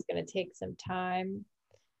 I think it's going to take some time.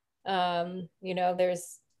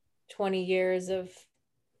 There's 20 years of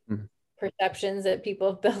perceptions that people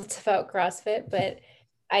have built about CrossFit, but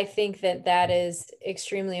I think that is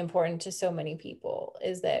extremely important to so many people,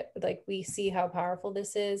 is that, like, we see how powerful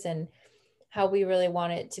this is and how we really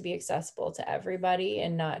want it to be accessible to everybody,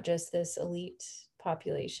 and not just this elite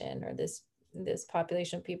population, or this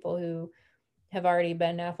population of people who have already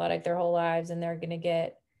been athletic their whole lives, and they're going to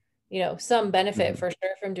get, some benefit for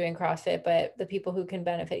sure from doing CrossFit, but the people who can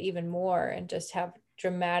benefit even more and just have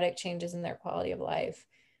dramatic changes in their quality of life,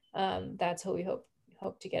 that's what we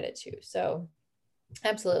hope to get it to. So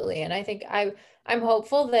absolutely. And I think I'm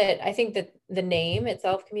hopeful that, I think that the name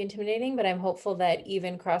itself can be intimidating, but I'm hopeful that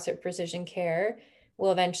even CrossFit Precision Care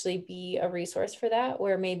will eventually be a resource for that,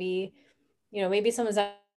 where maybe someone's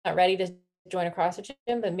not ready to join a CrossFit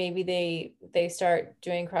gym, but maybe they start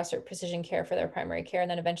doing CrossFit Precision Care for their primary care, and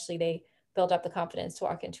then eventually they build up the confidence to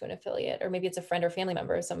walk into an affiliate. Or maybe it's a friend or family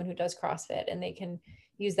member of someone who does CrossFit, and they can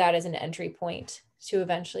use that as an entry point to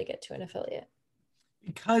eventually get to an affiliate,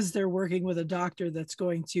 because they're working with a doctor that's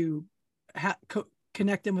going to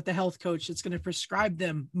connect them with the health coach that's going to prescribe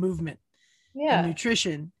them movement and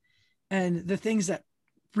nutrition and the things that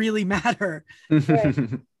really matter. Right.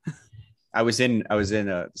 I was in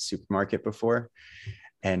a supermarket before,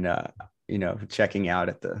 and checking out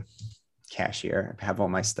at the cashier. I have all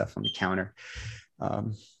my stuff on the counter,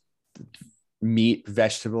 meat,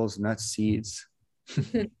 vegetables, nuts, seeds,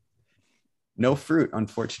 no fruit,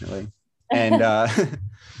 unfortunately. And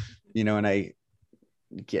and I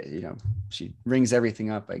get, she rings everything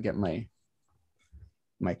up. I get my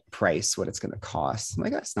price, what it's going to cost. I'm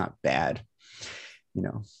like, that's not bad,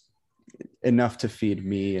 enough to feed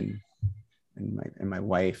me and my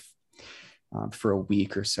wife for a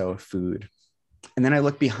week or so of food. And then I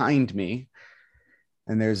look behind me,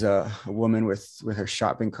 and there's a woman with her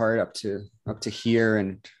shopping cart up to here,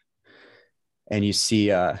 and and you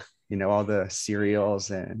see, all the cereals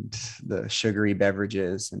and the sugary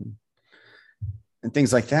beverages and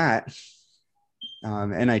things like that.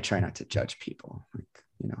 And I try not to judge people.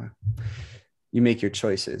 You make your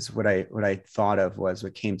choices. What I thought of was,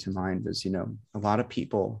 what came to mind was, a lot of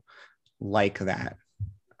people like that.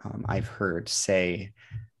 I've heard say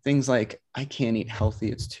things like, I can't eat healthy,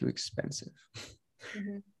 it's too expensive.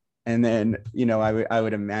 Mm-hmm. And then, I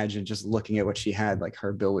would imagine, just looking at what she had, like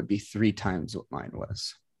her bill would be 3 times what mine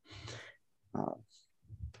was.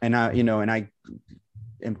 And I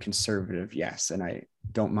am conservative, yes. And I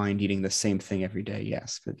don't mind eating the same thing every day,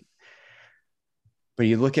 yes. But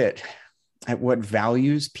you look at what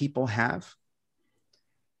values people have,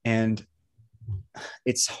 and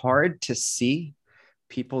it's hard to see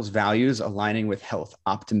people's values aligning with health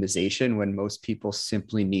optimization when most people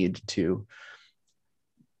simply need to,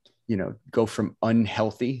 go from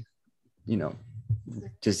unhealthy,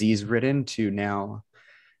 disease ridden to now,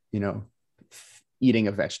 eating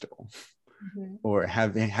a vegetable, mm-hmm. or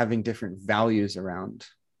having different values around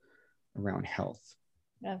health.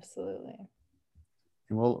 Absolutely.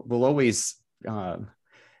 And we'll always, not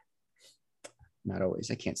always,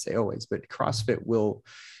 I can't say always, but CrossFit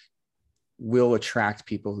will attract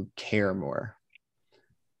people who care more.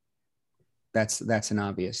 That's an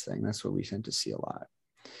obvious thing. That's what we tend to see a lot.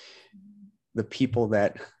 The people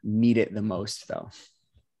that need it the most, though,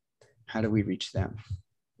 how do we reach them?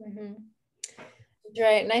 Mm-hmm.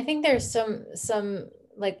 Right. And I think there's some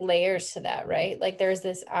like layers to that, right? Like there's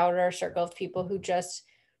this outer circle of people who just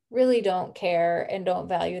really don't care and don't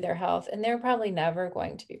value their health, and they're probably never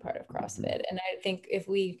going to be part of CrossFit. And I think if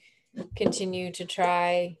we continue to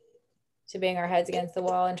try to bang our heads against the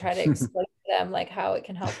wall and try to explain to them like how it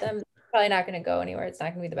can help them, it's probably not going to go anywhere. It's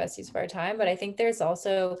not going to be the best use of our time. But I think there's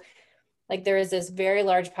also, like, there is this very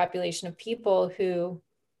large population of people who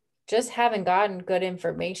just haven't gotten good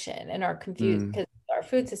information and are confused because our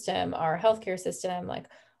food system, our healthcare system, like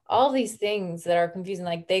all these things that are confusing.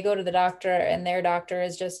 Like they go to the doctor and their doctor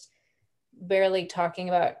is just barely talking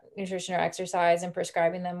about nutrition or exercise and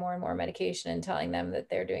prescribing them more and more medication and telling them that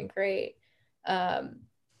they're doing great.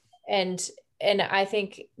 And I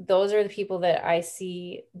think those are the people that I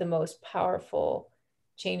see the most powerful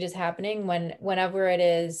changes happening whenever it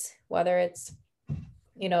is, whether it's,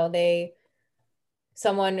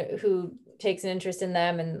 someone who takes an interest in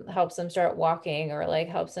them and helps them start walking, or like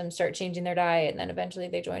helps them start changing their diet, and then eventually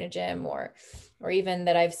they join a gym, or even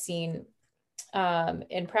that I've seen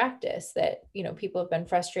in practice that, people have been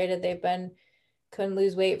frustrated. Couldn't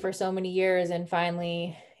lose weight for so many years. And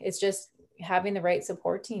finally it's just having the right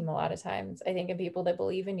support team a lot of times, I think, and people that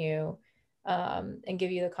believe in you and give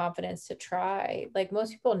you the confidence to try. Like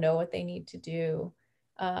most people know what they need to do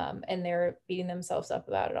and they're beating themselves up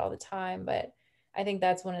about it all the time. But I think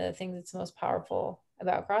that's one of the things that's most powerful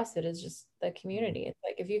about CrossFit is just the community. It's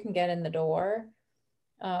like, if you can get in the door,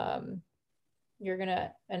 you're going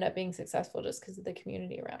to end up being successful just because of the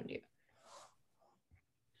community around you.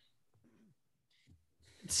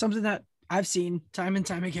 It's something that I've seen time and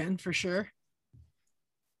time again, for sure.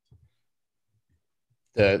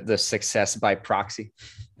 The success by proxy.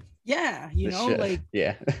 Yeah.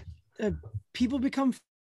 People become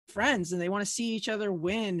friends and they want to see each other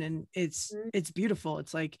win, and it's beautiful.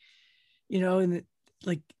 It's like, and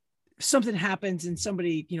like something happens and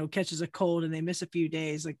somebody, catches a cold and they miss a few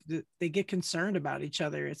days, like they get concerned about each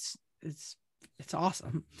other. It's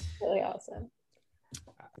awesome. Really awesome.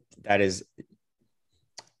 That is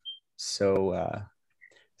so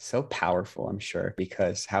powerful, I'm sure,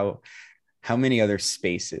 because how many other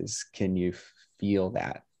spaces can you feel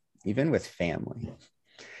that, even with family?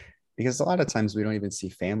 Because a lot of times we don't even see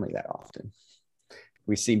family that often.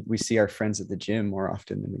 We see our friends at the gym more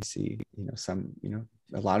often than we see,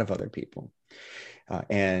 a lot of other people.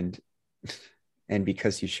 And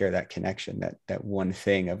because you share that connection, that one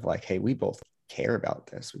thing of like, hey, we both care about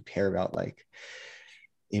this. We care about like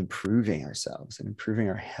improving ourselves and improving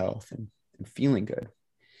our health and feeling good.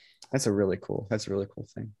 That's a really cool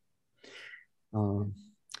thing.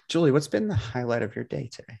 Julie, what's been the highlight of your day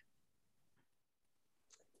today?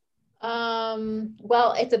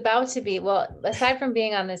 Well, it's about to be, aside from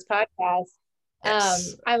being on this podcast,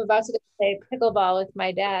 yes. I'm about to go play pickleball with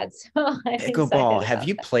my dad. So pickleball. Have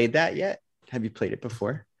you played that yet? Have you played it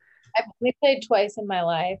before? I've only played twice in my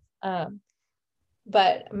life.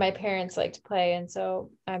 But my parents like to play. And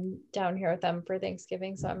so I'm down here with them for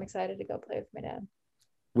Thanksgiving. So I'm excited to go play with my dad.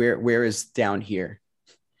 Where is down here?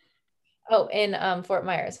 Oh, in Fort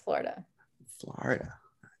Myers, Florida. Florida.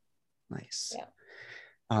 Nice. Yeah.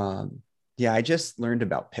 Yeah, I just learned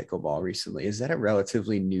about pickleball recently. Is that a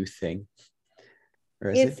relatively new thing?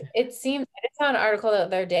 or is it? It seems, I saw an article the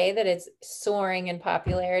other day that it's soaring in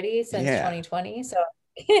popularity since Yeah. 2020. So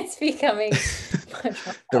it's becoming much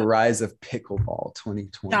more. The rise of pickleball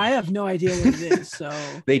 2020. I have no idea what it is. So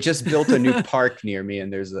They just built a new park near me,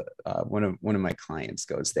 and there's one of my clients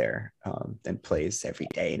goes there and plays every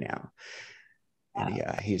day now. And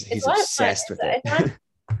yeah, he's It's a lot of fun. obsessed with it.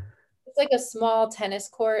 It's like a small tennis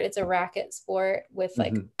court. It's a racket sport with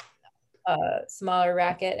like a smaller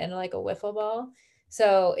racket and like a wiffle ball.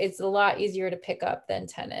 So it's a lot easier to pick up than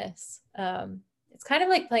tennis. It's kind of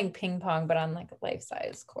like playing ping pong, but on like a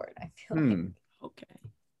life-size court, I feel like. okay.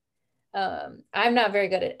 I'm not very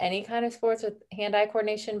good at any kind of sports with hand-eye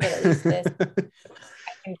coordination, but at least this I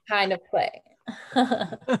can kind of play.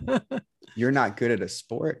 You're not good at a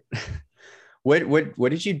sport. What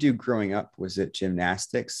did you do growing up? Was it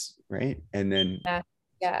gymnastics, right? And then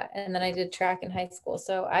yeah, and then I did track in high school.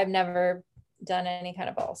 So I've never done any kind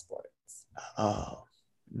of ball sports. Oh,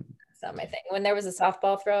 It's not my thing. When there was a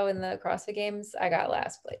softball throw in the CrossFit Games, I got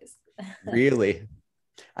last place. really?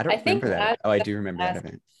 I don't remember that. Oh, I do remember that last,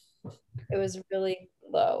 event. It was really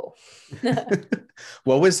low.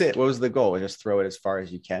 What was it? What was the goal? Just throw it as far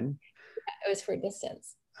as you can? It was for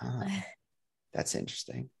distance. That's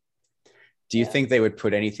interesting. Do you think they would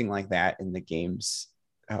put anything like that in the games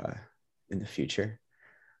in the future?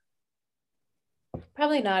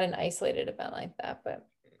 Probably not an isolated event like that, but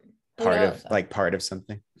part of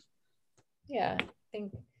something. Yeah, I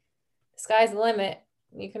think the sky's the limit.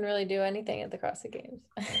 You can really do anything at the CrossFit Games.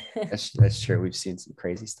 That's true. We've seen some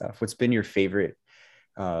crazy stuff. What's been your favorite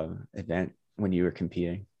event when you were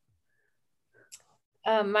competing?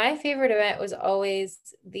 My favorite event was always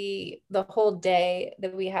the whole day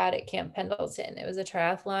that we had at Camp Pendleton. It was a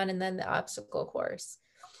triathlon and then the obstacle course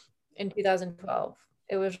in 2012.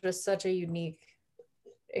 It was just such a unique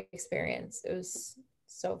experience. It was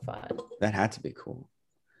so fun. That had to be cool.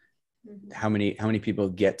 Mm-hmm. How many people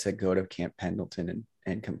get to go to Camp Pendleton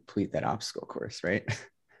and complete that obstacle course, right?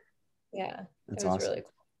 Yeah, that's awesome. Really cool.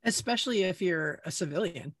 Especially if you're a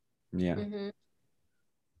civilian. Yeah. Mm-hmm.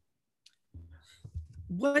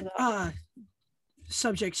 What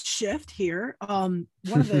subjects shift here? One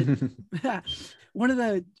of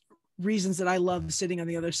the reasons that I love sitting on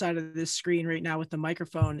the other side of this screen right now with the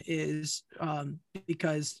microphone is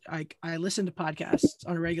because I listen to podcasts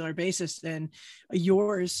on a regular basis, and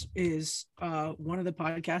yours is one of the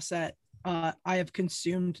podcasts that I have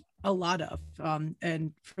consumed a lot of.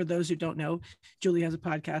 And for those who don't know, Julie has a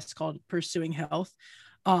podcast called Pursuing Health.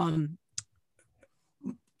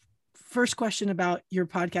 First question about your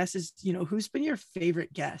podcast is, who's been your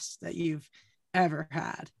favorite guest that you've ever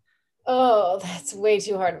had? Oh, that's way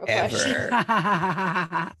too hard of a question.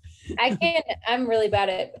 I'm really bad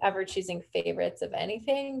at ever choosing favorites of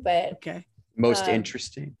anything, but okay. Most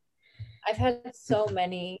interesting. I've had so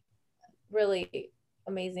many really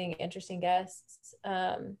amazing, interesting guests.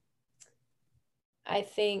 I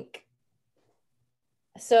think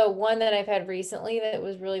so. One that I've had recently that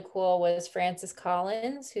was really cool was Francis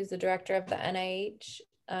Collins, who's the director of the NIH.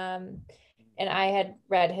 And I had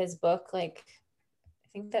read his book, I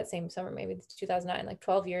think that same summer, maybe 2009,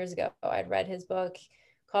 12 years ago. I'd read his book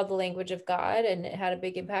called The Language of God, and it had a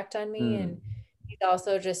big impact on me. And he's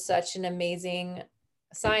also just such an amazing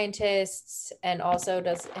scientist, and also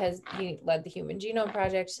he led the Human Genome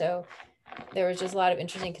Project. So there was just a lot of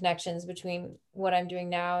interesting connections between what I'm doing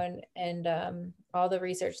now and all the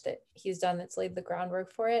research that he's done that's laid the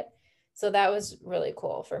groundwork for it. So that was really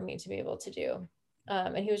cool for me to be able to do.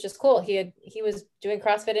 And he was just cool. He was doing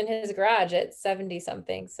CrossFit in his garage at 70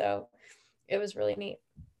 something. So it was really neat.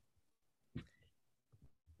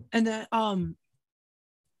 And then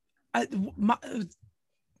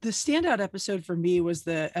the standout episode for me was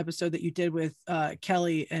the episode that you did with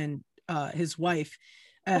Kelly and his wife,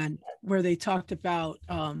 and where they talked about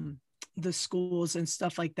the schools and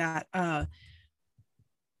stuff like that,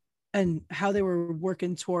 and how they were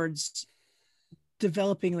working towards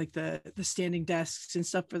developing the standing desks and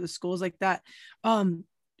stuff for the schools like that.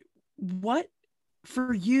 What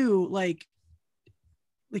for you, like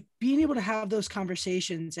being able to have those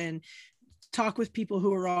conversations and talk with people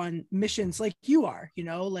who are on missions like you are,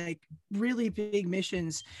 really big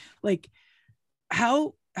missions,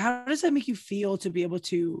 how does that make you feel to be able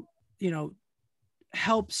to,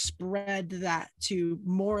 help spread that to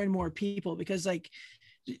more and more people? Because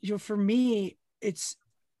for me, it's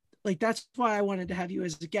that's why I wanted to have you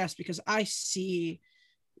as a guest, because I see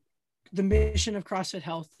the mission of CrossFit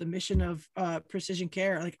Health, the mission of precision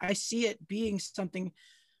care. I see it being something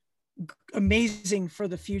amazing for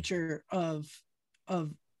the future of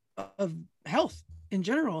health in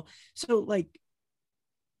general. So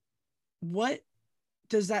what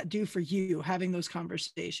does that do for you, having those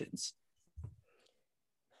conversations?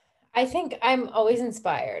 I think I'm always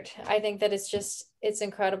inspired. I think that it's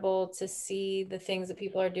incredible to see the things that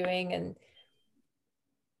people are doing. And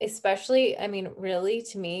especially, I mean, really,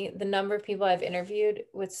 to me, the number of people I've interviewed,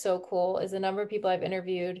 what's so cool is the number of people I've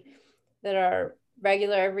interviewed that are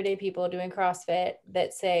regular everyday people doing CrossFit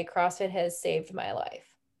that say CrossFit has saved my life.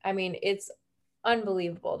 I mean, it's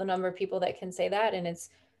unbelievable the number of people that can say that. And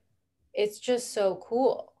it's just so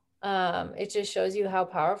cool. It just shows you how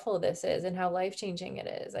powerful this is and how life-changing it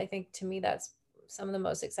is. I think, to me, that's some of the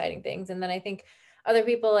most exciting things. And then I think other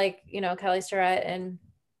people like, Kelly Starrett and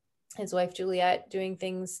his wife Juliet doing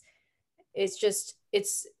things, it's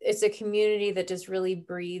a community that just really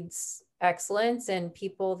breeds excellence and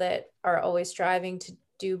people that are always striving to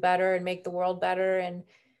do better and make the world better and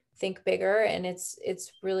think bigger. And it's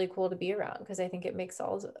really cool to be around, because I think it makes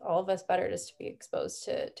all of us better just to be exposed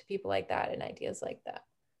to people like that and ideas like that.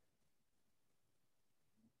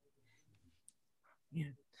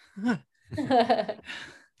 Yeah.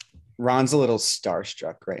 Ron's a little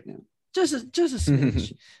starstruck right now. Just a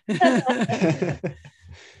smidge.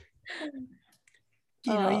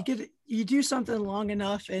 You do something long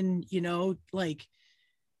enough, and like,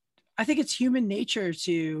 I think it's human nature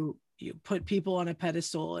to put people on a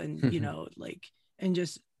pedestal, and like, and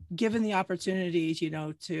just given the opportunities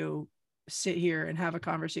to sit here and have a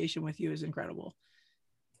conversation with you is incredible.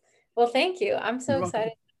 Well, thank you. I'm so You're excited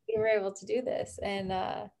welcome. we were able to do this, and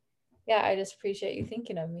I just appreciate you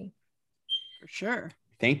thinking of me. For sure.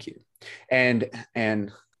 Thank you. And I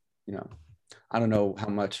don't know how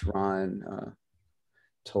much Ron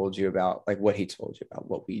told you about, like, what he told you about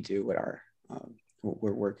what we do, what our what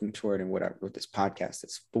we're working toward, and what this podcast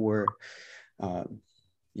is for,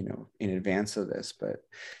 in advance of this. But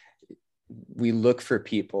we look for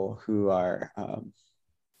people who are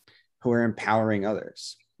empowering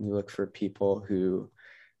others. We look for people who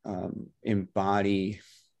embody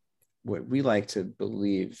what we like to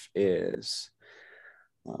believe is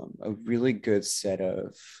a really good set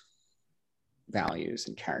of values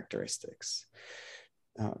and characteristics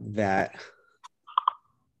that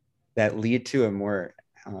lead to a more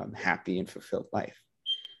happy and fulfilled life.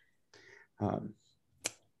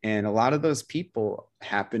 And a lot of those people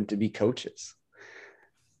happen to be coaches.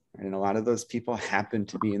 And a lot of those people happen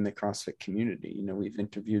to be in the CrossFit community. We've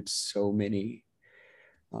interviewed so many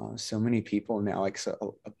people now, like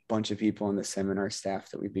a bunch of people on the seminar staff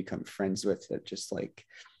that we've become friends with, that just like,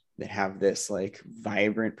 that have this like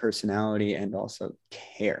vibrant personality and also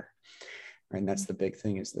care. And that's the big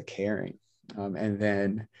thing, is the caring. And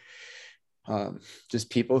then just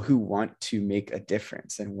people who want to make a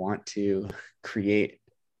difference and want to create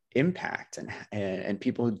impact, and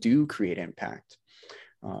people who do create impact.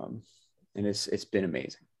 And it's been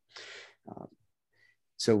amazing.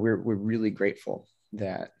 So we're really grateful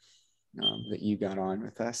that you got on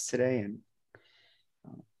with us today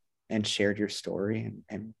and shared your story,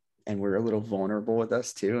 and were a little vulnerable with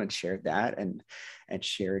us too, and shared that and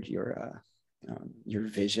shared your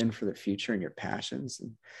vision for the future and your passions.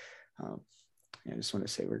 And I just want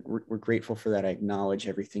to say we're grateful for that. I acknowledge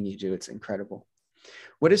everything you do. It's incredible.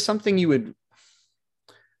 What is something you would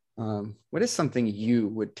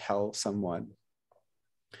tell someone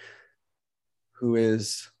who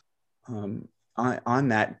is on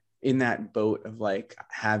that, in that boat of like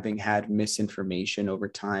having had misinformation over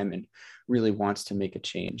time and really wants to make a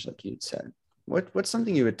change, like you'd said? What's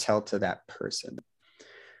something you would tell to that person?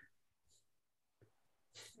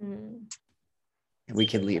 We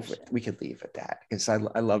could leave with that, because I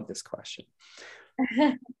love this question.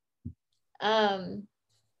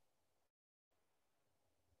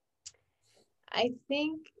 I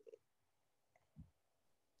think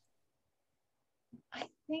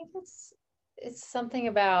it's something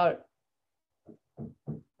about,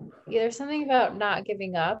 either something about not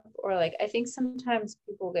giving up, or like, I think sometimes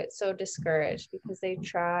people get so discouraged because they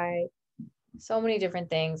try so many different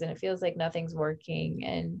things and it feels like nothing's working,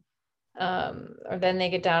 and or then they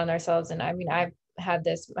get down on themselves. And I mean, I've had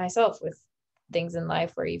this myself with things in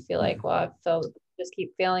life where you feel like, well, just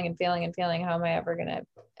keep failing and failing and failing. How am I ever going to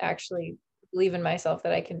actually believe in myself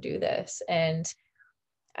that I can do this? And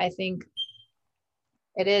I think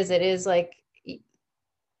it is like,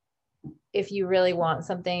 if you really want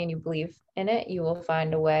something and you believe in it, you will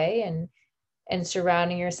find a way. And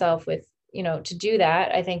surrounding yourself with, to do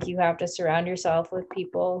that, I think you have to surround yourself with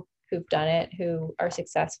people who've done it, who are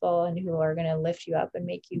successful, and who are going to lift you up and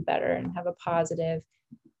make you better and have a positive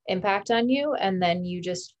impact on you. And then you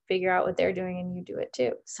just figure out what they're doing and you do it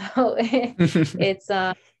too. So it's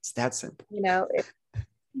that simple.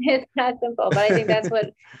 it's that simple. But I think that's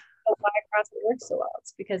what why CrossFit works so well.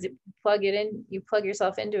 It's because you plug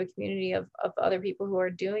yourself into a community of other people who are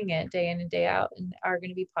doing it day in and day out and are going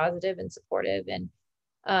to be positive and supportive, and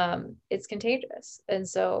it's contagious. And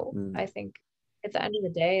so I think at the end of the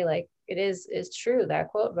day, like, it is true, that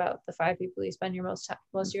quote about the 5 people you spend your most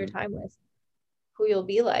of your time with, who you'll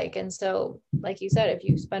be like. And so, like you said, if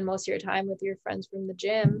you spend most of your time with your friends from the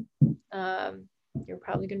gym, you're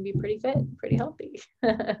probably going to be pretty fit, pretty healthy.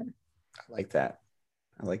 I like that.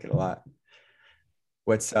 I like it a lot.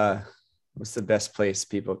 What's the best place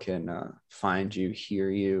people can find you, hear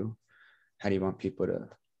you? How do you want people to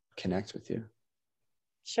connect with you?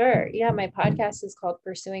 Sure. Yeah, my podcast is called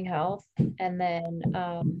Pursuing Health, and then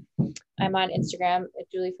I'm on Instagram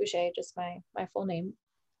at Julie Fouché, just my full name.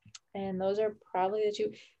 And those are probably the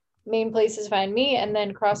 2 main places to find me. And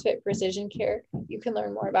then CrossFit Precision Care, you can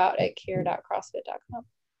learn more about at care.crossfit.com.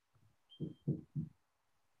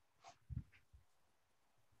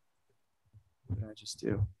 What did I just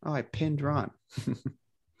do? Oh, I pinned Ron.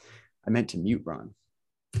 I meant to mute Ron.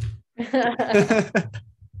 That's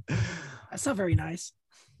not very nice.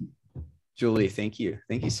 Julie, thank you.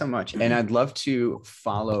 Thank you so much. And I'd love to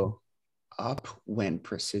follow up when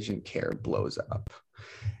Precision Care blows up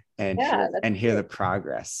and hear the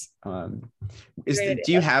progress. Do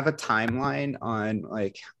you have a timeline on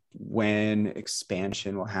like when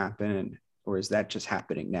expansion will happen, or is that just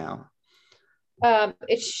happening now?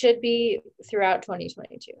 It should be throughout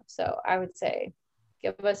 2022. So I would say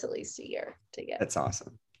give us at least a year to get. That's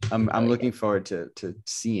awesome. I'm looking forward to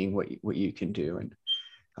seeing what you can do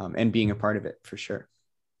and being a part of it for sure.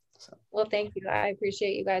 So. Well, thank you. I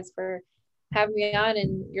appreciate you guys for having me on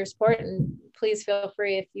and your support. And please feel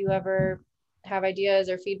free if you ever have ideas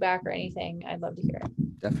or feedback or anything. I'd love to hear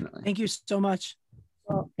it. Definitely. Thank you so much.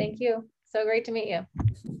 Well, thank you. So great to meet you.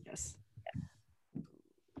 Yes.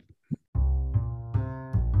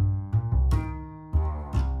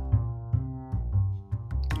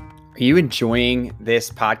 Are you enjoying this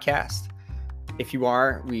podcast? If you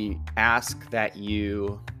are, we ask that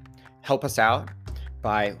you help us out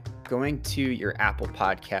by going to your Apple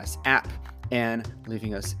Podcast app and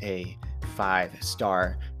leaving us a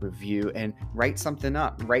 5-star review and write something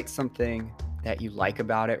up. Write something that you like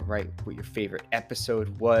about it. Write what your favorite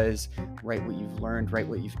episode was. Write what you've learned. Write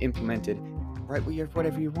what you've implemented. Write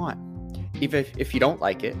whatever you want. Even if you don't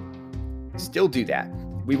like it, still do that.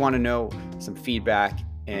 We want to know some feedback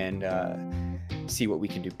and see what we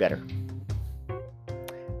can do better.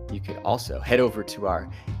 You could also head over to our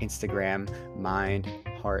Instagram, Mind,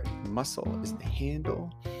 Heart, Muscle is the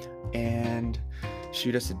handle, and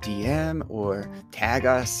shoot us a DM or tag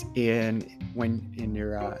us in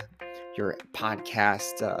your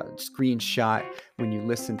podcast screenshot when you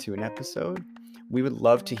listen to an episode. We would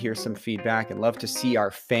love to hear some feedback and love to see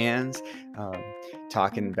our fans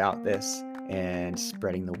talking about this and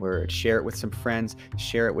spreading the word. Share it with some friends,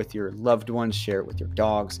 share it with your loved ones, share it with your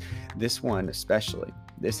dogs. This one especially,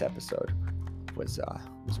 this episode was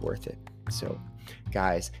worth it. So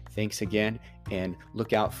guys, thanks again, and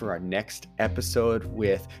look out for our next episode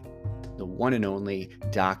with the one and only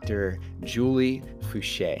Dr. Julie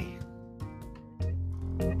Fouché.